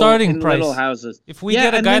that's homeless the people starting in price. little houses. If we Yeah,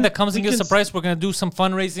 get a and guy then that comes and we gives us a can price, we're gonna do some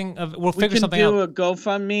fundraising. We'll we figure can something do out. a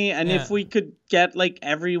GoFundMe, and Yeah. if we could get like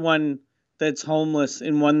everyone that's homeless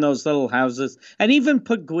in one of those little houses, and even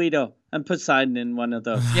put Guido and Poseidon in one of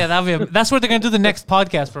those. Yeah, that's where they're gonna do the next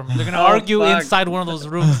podcast from. They're gonna argue fuck. inside one of those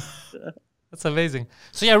rooms. That's amazing.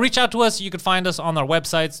 So yeah, reach out to us. You can find us on our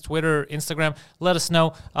websites, Twitter, Instagram. Let us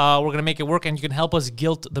know. We're gonna make it work, and you can help us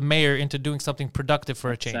guilt the mayor into doing something productive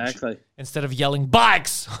for a change. Exactly. Instead of yelling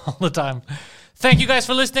bikes all the time. Thank you guys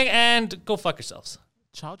for listening, and go fuck yourselves.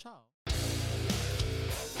 Ciao, ciao.